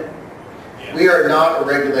 Follow me? Yeah. We are not a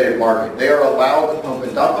regulated market. They are allowed to pump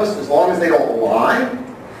and dump us. As long as they don't lie,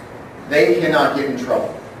 they cannot get in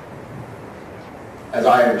trouble. As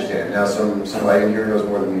I understand it. Now, somebody in here knows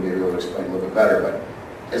more than me, maybe will explain a little bit better, but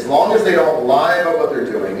as long as they don't lie about what they're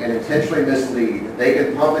doing and intentionally mislead, they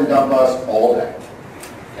can pump and dump us all day.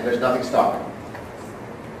 And there's nothing stopping them.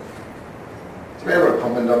 So maybe we're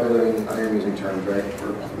pump and dump, I'm using terms, right?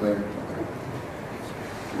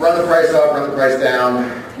 Run the price up, run the price down,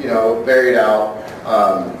 vary it out.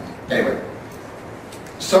 Anyway.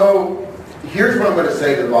 So here's what I'm going to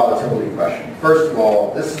say to the volatility question. First of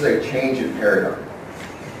all, this is a change in paradigm.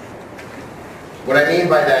 What I mean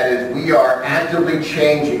by that is we are actively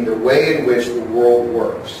changing the way in which the world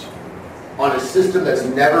works on a system that's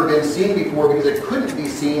never been seen before because it couldn't be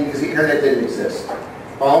seen because the internet didn't exist.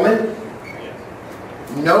 Follow me?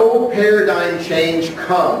 No paradigm change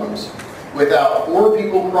comes without 4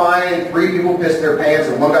 people crying, 3 people pissing their pants,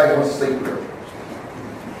 and 1 guy who wants to sleep through.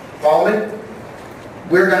 Follow me?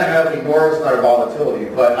 We're going to have an enormous amount of volatility,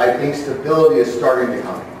 but I think stability is starting to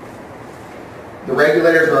come. The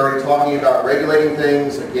regulators are already talking about regulating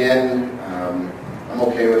things. Again, I'm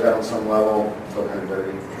okay with that on some level. It's still kind of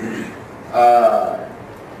dirty.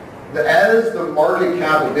 As the market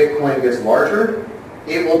cap of Bitcoin gets larger,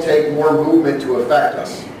 it will take more movement to affect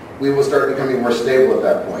us. We will start becoming more stable at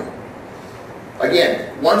that point. Again,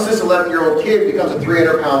 once this 11-year-old kid becomes a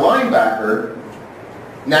 300-pound linebacker,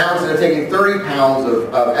 now instead of taking 30 pounds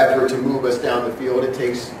of effort to move us down the field, it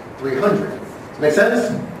takes 300. Does that make sense?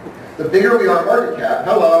 The bigger we are in market cap,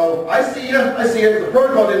 hello, I see you, the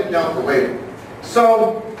protocol didn't count for waiting.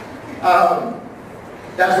 So,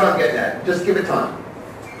 that's what I'm getting at. Just give it time.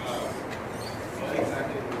 What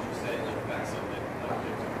exactly would you say like backs up it?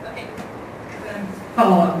 Okay.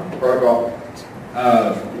 Follow up. Protocol.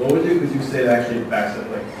 What would you say that actually backs up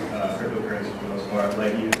like cryptocurrency for the most part?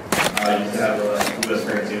 Like you used to have a U.S.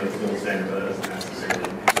 currency that's gold standard, but that doesn't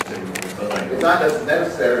necessarily exist anymore. But like It's not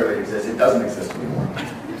necessarily exist. It doesn't exist anymore.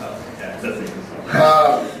 yeah, it doesn't exist.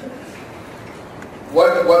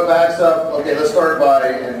 What backs up? Okay, let's start by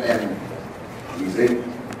and easy,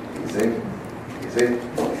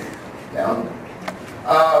 down.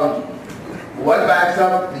 What backs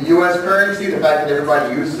up the U.S. currency? The fact that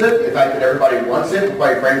everybody uses it, the fact that everybody wants it, and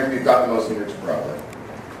quite frankly, we've got the most leaders probably.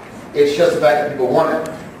 It's just the fact that people want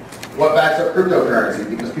it. What backs up cryptocurrency?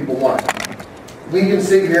 Because people want it. We can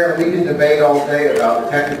sit here and we can debate all day about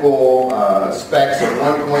the technical specs of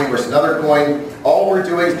one coin versus another coin. All we're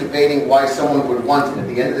doing is debating why someone would want it. At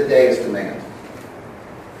the end of the day, it's demand.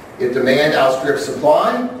 If demand outstrips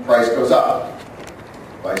supply, price goes up.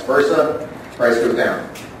 Vice versa, price goes down.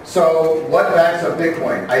 So what backs up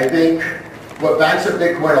Bitcoin? I think what backs up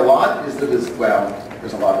Bitcoin a lot is there's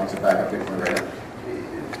a lot of things that back up Bitcoin right now.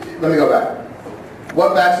 Let me go back.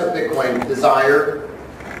 What backs up Bitcoin? Desire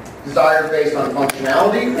based on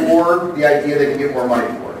functionality or the idea they can get more money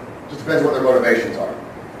for it. Just depends what their motivations are.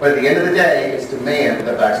 But at the end of the day, it's demand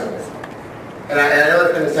that backs up Bitcoin. And I know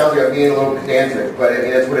that kind of sounds like I'm being a little pedantic, but I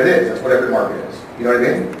mean, that's what it is. That's what every market is. You know what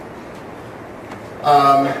I mean?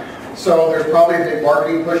 So there's probably a big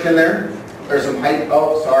marketing push in there. There's some hype.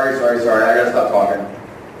 Oh, sorry. I gotta stop talking.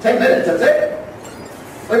 10 minutes, that's it.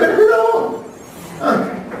 I've been here that long. Huh.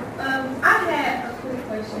 I had a quick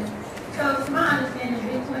question. So to my understanding,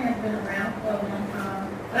 Bitcoin has been around for a long time,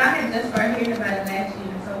 but I had just started hearing about it last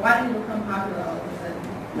year. So why did it become popular all of a sudden?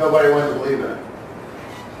 Nobody wants to believe in it.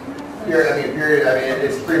 Period.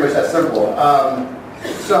 It's pretty much that simple.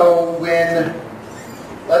 So when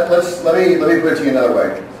let me put it to you another way.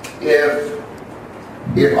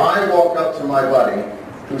 If I walk up to my buddy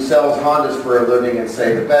who sells Hondas for a living and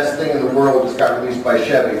say the best thing in the world just got released by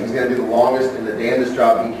Chevy, he's going to do the longest and the damnedest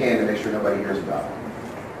job he can to make sure nobody hears about it.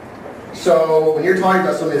 So when you're talking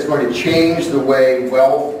about something that's going to change the way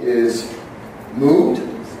wealth is moved,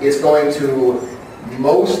 it's going to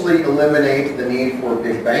mostly eliminate the need for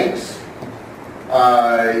big banks.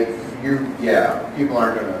 People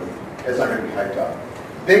aren't going to, it's not going to be hyped up.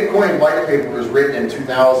 Bitcoin white paper was written in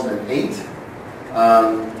 2008.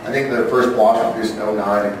 I think the first block was produced in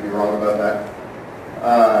 2009. I could be wrong about that.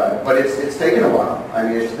 But it's taken a while.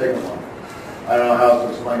 It's taken a while. I don't know how else to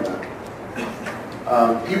explain that.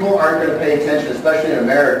 People aren't going to pay attention, especially in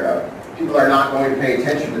America. People are not going to pay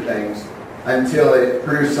attention to things until it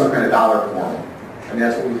produces some kind of dollar form.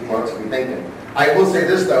 That's what we're supposed to be thinking. I will say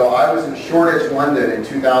this though, I was in Shoreditch, London in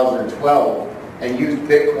 2012 and used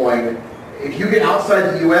Bitcoin. If you get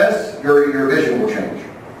outside the US, your vision will change.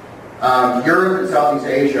 Europe and Southeast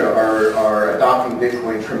Asia are adopting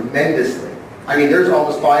Bitcoin tremendously. There's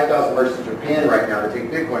almost 5,000 merchants in Japan right now that take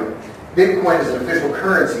Bitcoin. Bitcoin is an official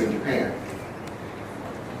currency in Japan.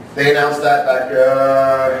 They announced that back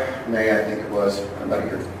May, I think it was, about a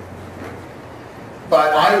year.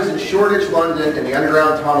 But I was in Shoreditch, London, in the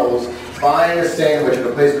underground tunnels, buying a sandwich at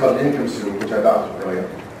a place called Income Soup, which I thought was brilliant.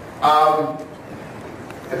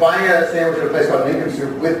 Buying a sandwich at a place called Income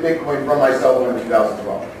Soup with Bitcoin from my cell phone in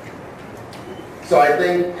 2012. So I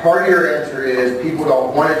think part of your answer is people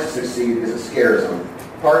don't want it to succeed because it scares them.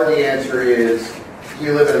 Part of the answer is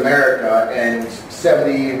we live in America and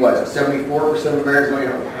 74% of Americans don't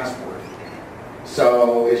even have a passport.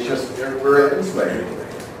 So it's just, we're insulated.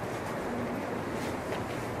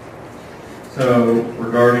 So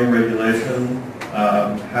regarding regulation,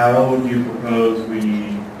 how do you propose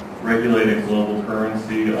we regulate a global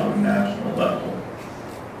currency on a national level?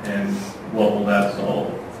 And what will that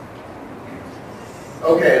solve?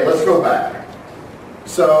 Okay, let's go back.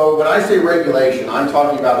 So when I say regulation, I'm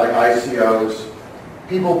talking about like ICOs,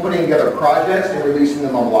 people putting together projects and releasing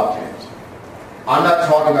them on blockchains. I'm not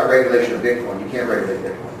talking about regulation of Bitcoin. You can't regulate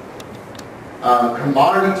Bitcoin.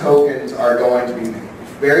 Commodity tokens are going to be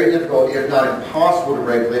very difficult, if not impossible, to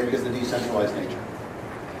regulate because of the decentralized nature.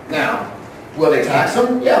 Now, will they tax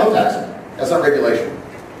them? Yeah, they'll tax them. That's not regulation.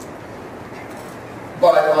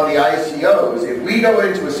 But on the ICOs, if we go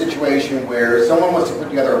into a situation where someone wants to put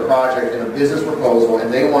together a project and a business proposal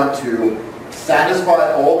and they want to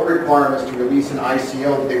satisfy all the requirements to release an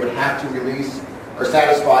ICO that they would have to release or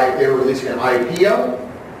satisfy if they were releasing an IPO,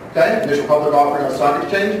 okay, initial public offering on a stock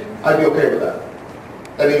exchange, I'd be okay with that.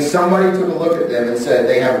 That means somebody took a look at them and said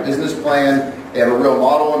they have a business plan, they have a real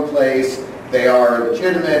model in place, they are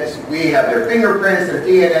legitimate, we have their fingerprints, their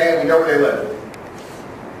DNA, and we know where they live.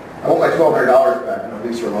 I want my $1,200 back in a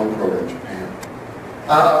lease or loan program in Japan.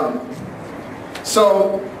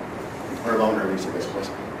 Or loan or lease, I guess it was.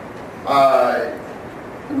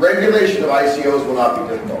 Regulation of ICOs will not be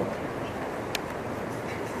difficult.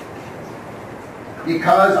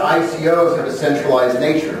 Because ICOs have a centralized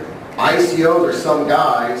nature. ICOs are some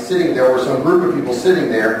guy sitting there or some group of people sitting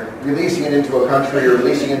there releasing it into a country or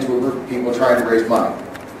releasing it into a group of people trying to raise money.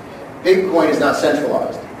 Bitcoin is not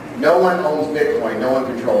centralized. No one owns Bitcoin. No one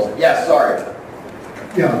controls it. Yes, sorry.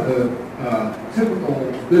 Yeah, the typical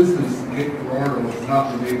business in Girardeau has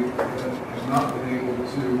not been able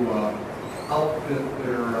to outfit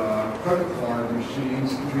their credit card machines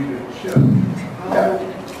to read a chip.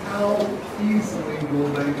 How easily will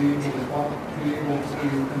they be able to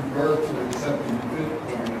convert to accepting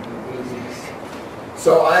Bitcoin in the business?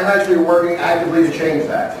 So I'm actually working actively to change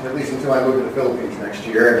that, at least until I move to the Philippines next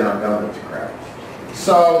year, and then I'm done with the crap.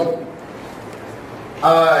 So,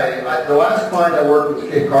 the last client I worked with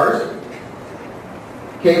was Cape Cars.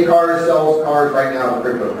 Cape Cars sells cars right now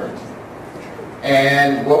with cryptocurrency.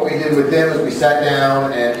 And what we did with them is we sat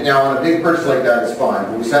down, and now on a big purchase like that, it's fine.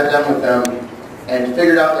 But we sat down with them and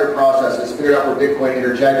figured out their processes, figured out where Bitcoin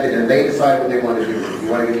interjected, and they decided what they wanted to do. Do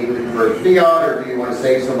you want to either convert fiat, or do you want to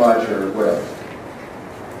save so much, or whatever?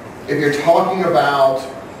 If you're talking about,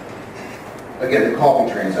 again, the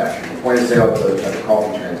coffee transaction, the point of sale of the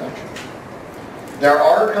coffee transaction. There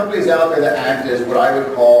are companies out there that act as what I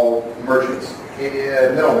would call merchants,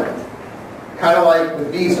 middlemen. Kind of like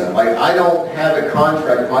with Visa. Like, I don't have a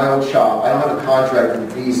contract with my own shop. I don't have a contract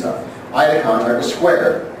with Visa. I had a contract with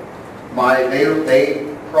Square. They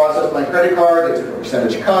processed my credit card, they took a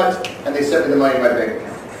percentage cut, and they sent me the money in my bank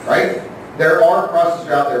account, right? There are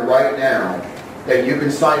processors out there right now that you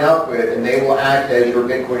can sign up with, and they will act as your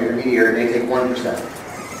Bitcoin intermediary, and they take 1%.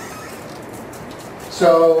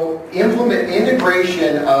 So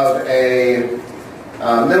integration of a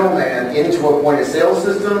middleman into a point-of-sale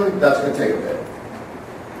system, that's going to take a bit.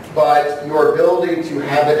 But your ability to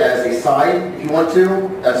have it as a side, if you want to,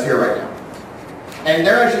 that's here right now. And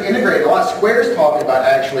they're actually integrating. A lot of Square's talking about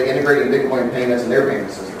actually integrating Bitcoin payments in their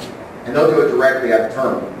payment system. And they'll do it directly at the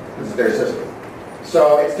terminal, because it's their system.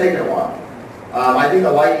 So it's taken a while. I think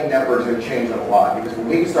the Lightning Network is going to change that a lot, because when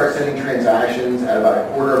we can start sending transactions at about a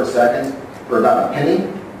quarter of a second for about a penny,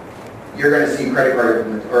 you're going to see credit card,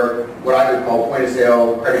 or what I would call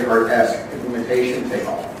point-of-sale credit card-esque implementation take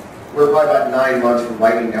off. We're probably about 9 months from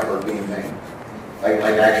Lightning Network being thing. Like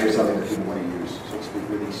actually something that people want to use, so to speak,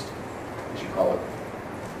 released, as you call it.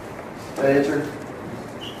 Did that answer?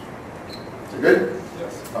 Is it good?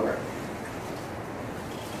 Yes. Okay.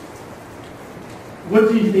 What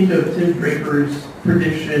do you think of Tim Draper's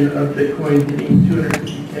prediction of Bitcoin hitting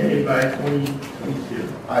 250K by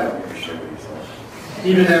 2022? I don't give a shit what he said.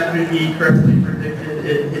 Even after he correctly predicted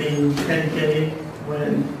it hitting 10K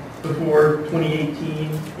before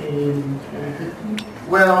 2018 and 2015?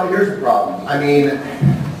 Well, here's the problem. I mean,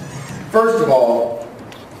 first of all,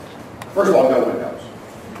 no one knows.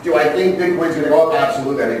 Do I think Bitcoin's going to go up?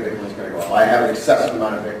 Absolutely, I think Bitcoin's going to go up. I have an excessive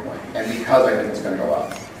amount of Bitcoin, and because I think it's going to go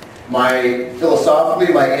up.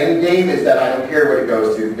 Philosophically, my end game is that I don't care what it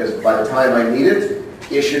goes to, because by the time I need it,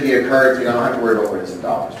 it should be a currency, and I don't have to worry about what it is in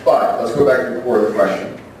dollars. But let's go back to the core of the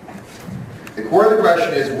question. The core of the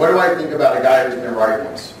question is, what do I think about a guy who's been right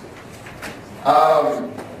once?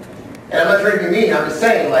 And I'm not trying to be mean, I'm just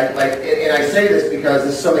saying, and I say this because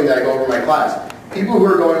this is something that I go over in my class. People who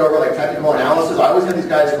are going over like technical analysis, I always have these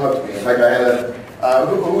guys come up to me. In fact, I had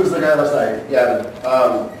who was the guy last night? Yeah.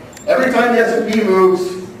 Every time the S&P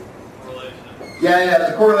moves, Yeah,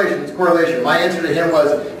 it's a correlation, it's a correlation. My answer to him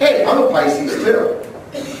was, hey, I'm a Pisces too.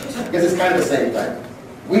 Because it's kind of the same thing.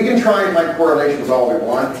 We can try and find correlations all we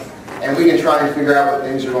want, and we can try and figure out what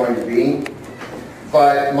things are going to be.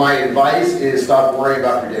 But my advice is stop worrying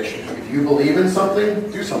about prediction. If you believe in something,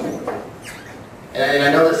 do something with it. And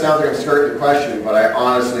I know that sounds like I'm skirting the question, but I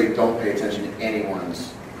honestly don't pay attention to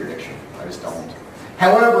anyone's prediction. I just don't.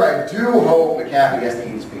 However, I do hope McAfee gets to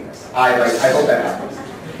eat his penis. I hope that happens.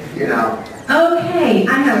 You know. Okay,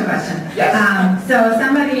 I have a question. Yes. So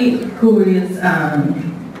somebody who is,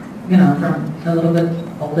 you know, from a little bit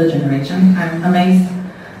older generation, I'm amazed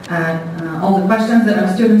at all the questions that our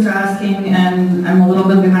students are asking, and I'm a little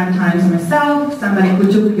bit behind times myself. Somebody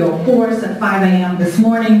who took your course at 5 a.m. this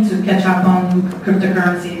morning to catch up on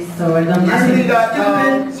cryptocurrencies, so I don't ask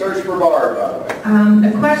anything stupid. Search for Barb, by the way.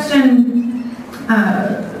 A question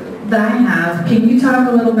that I have, can you talk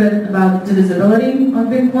a little bit about divisibility of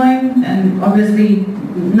Bitcoin? And obviously,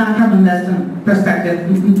 not from an investment perspective,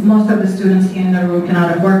 most of the students here in the room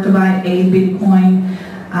cannot afford to buy a Bitcoin.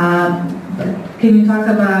 Can you talk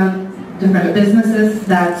about different businesses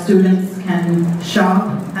that students can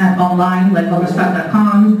shop at online, like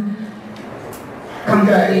overstock.com,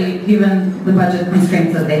 comfortably, given the budget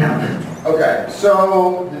constraints that they have? Okay,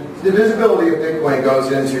 so the visibility of Bitcoin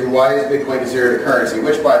goes into why is Bitcoin considered a currency,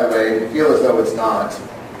 which, by the way, I feel as though it's not.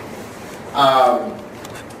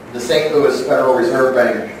 The St. Louis Federal Reserve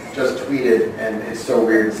Bank just tweeted, and it's so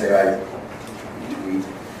weird to say I tweet.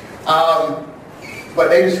 But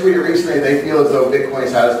they just tweeted recently they feel as though Bitcoin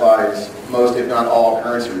satisfies most, if not all,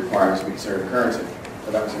 currency requirements to be considered a currency.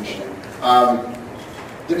 So that was interesting.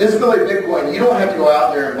 The visibility of Bitcoin, you don't have to go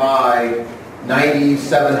out there and buy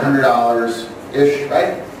 $9,700-ish,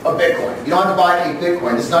 right, of Bitcoin. You don't have to buy a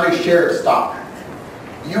Bitcoin. It's not a share of stock.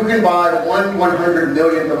 You can buy 1/100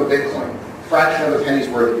 millionth of a Bitcoin. Fraction of a penny's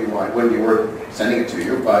worth if you want. It wouldn't be worth sending it to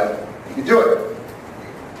you, but you can do it.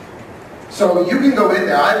 So you can go in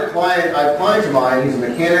there. I have a client of mine, he's a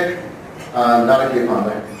mechanic, not a Cape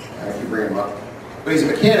Honda, I keep bringing him up, but he's a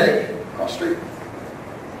mechanic across the street.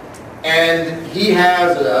 And he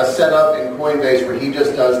has a setup in Coinbase where he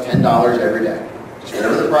just does $10 every day. Just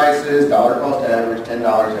whatever the price is, dollar cost average,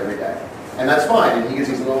 $10 every day. And that's fine, and he gets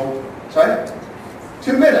these little, sorry?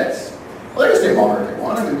 2 minutes. Well, they can stay longer if they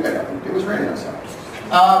want. I mean, it was raining outside.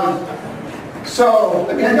 So,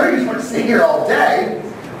 I mean, I know you just want to stay here all day.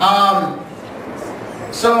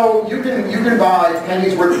 So you can buy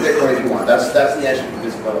pennies worth of Bitcoin if you want. That's the answer to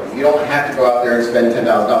visibility. You don't have to go out there and spend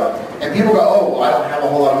 $10,000. And people go, oh, well, I don't have a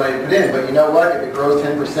whole lot of money to put in. But you know what? If it grows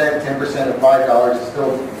 10%, 10% of $5 is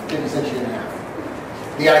still 50 cents you didn't have.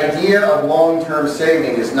 The idea of long-term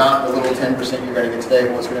saving is not the little 10% you're going to get today,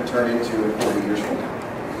 but what's going to turn into in 40 years from now.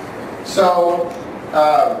 So,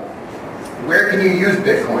 where can you use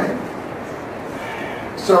Bitcoin?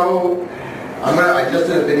 So, I just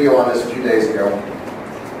did a video on this a few days ago.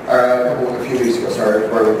 A few weeks ago, sorry,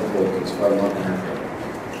 before I went to the Philippines, about a month and a half ago.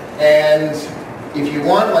 And if you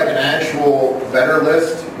want like an actual better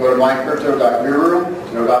list, go to MyCrypto.guru,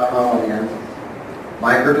 no .com on the end.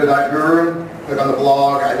 MyCrypto.guru, click on the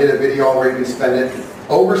blog. I did a video on where you can spend it.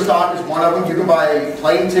 Overstock is one of them. You can buy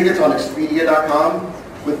plane tickets on Expedia.com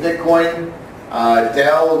with Bitcoin.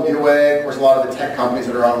 Dell, Newegg, of course, a lot of the tech companies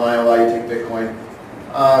that are online allow you to take Bitcoin.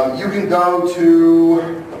 You can go to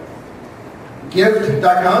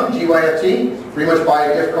Gift.com, GYFT, pretty much buy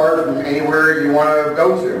a gift card from anywhere you want to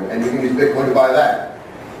go to, and you can use Bitcoin to buy that.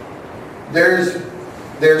 There's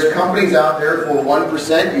companies out there for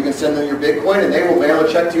 1%, you can send them your Bitcoin, and they will mail a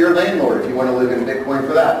check to your landlord if you want to live in Bitcoin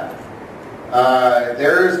for that.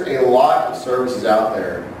 There's a lot of services out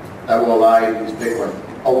there that will allow you to use Bitcoin.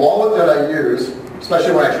 A wallet that I use,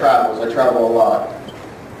 especially when I travel, because I travel a lot,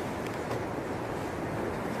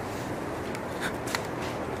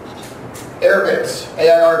 Airbitz,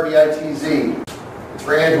 AIRBITZ. It's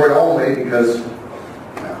for Android only because,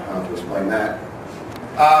 I'll have to explain that.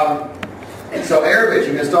 So Airbitz,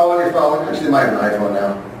 you can install on your phone. Actually, I might have an iPhone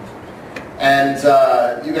now. And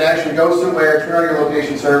you can actually go somewhere, turn on your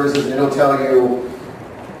location services, and it'll tell you,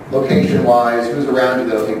 location-wise, who's around you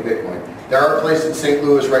that'll take Bitcoin. There are places in St.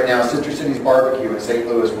 Louis right now, Sister City's Barbecue in St.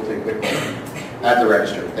 Louis will take Bitcoin at the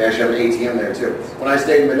register. They actually have an ATM there too. When I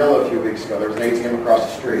stayed in Manila a few weeks ago, there was an ATM across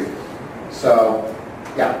the street. So,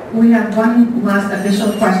 yeah. We have one last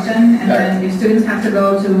official question, and then your students have to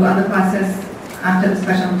go to other classes after the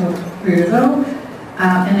session for Girardeau.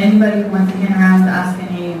 And anybody who wants to hang around to ask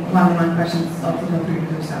any one-on-one questions, also feel free to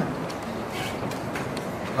do so.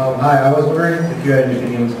 Hi, I was wondering if you had any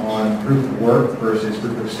opinions on proof of work versus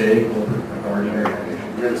proof of stake or proof of authority.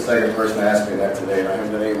 You're the second person to ask me that today, and I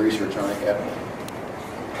haven't done any research on it yet.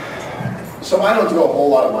 So I don't do a whole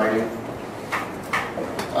lot of mining.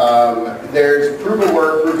 There's proof of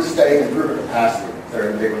work, proof of stake, and proof of capacity.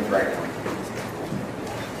 They're the big ones right now.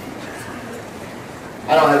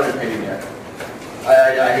 I don't have an opinion yet. I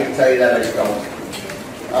hate to tell you that, I just don't.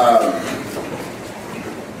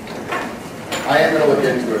 I am going to look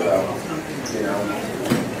into it though. You know,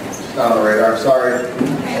 it's not on the radar. Sorry.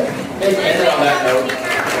 End it on that note.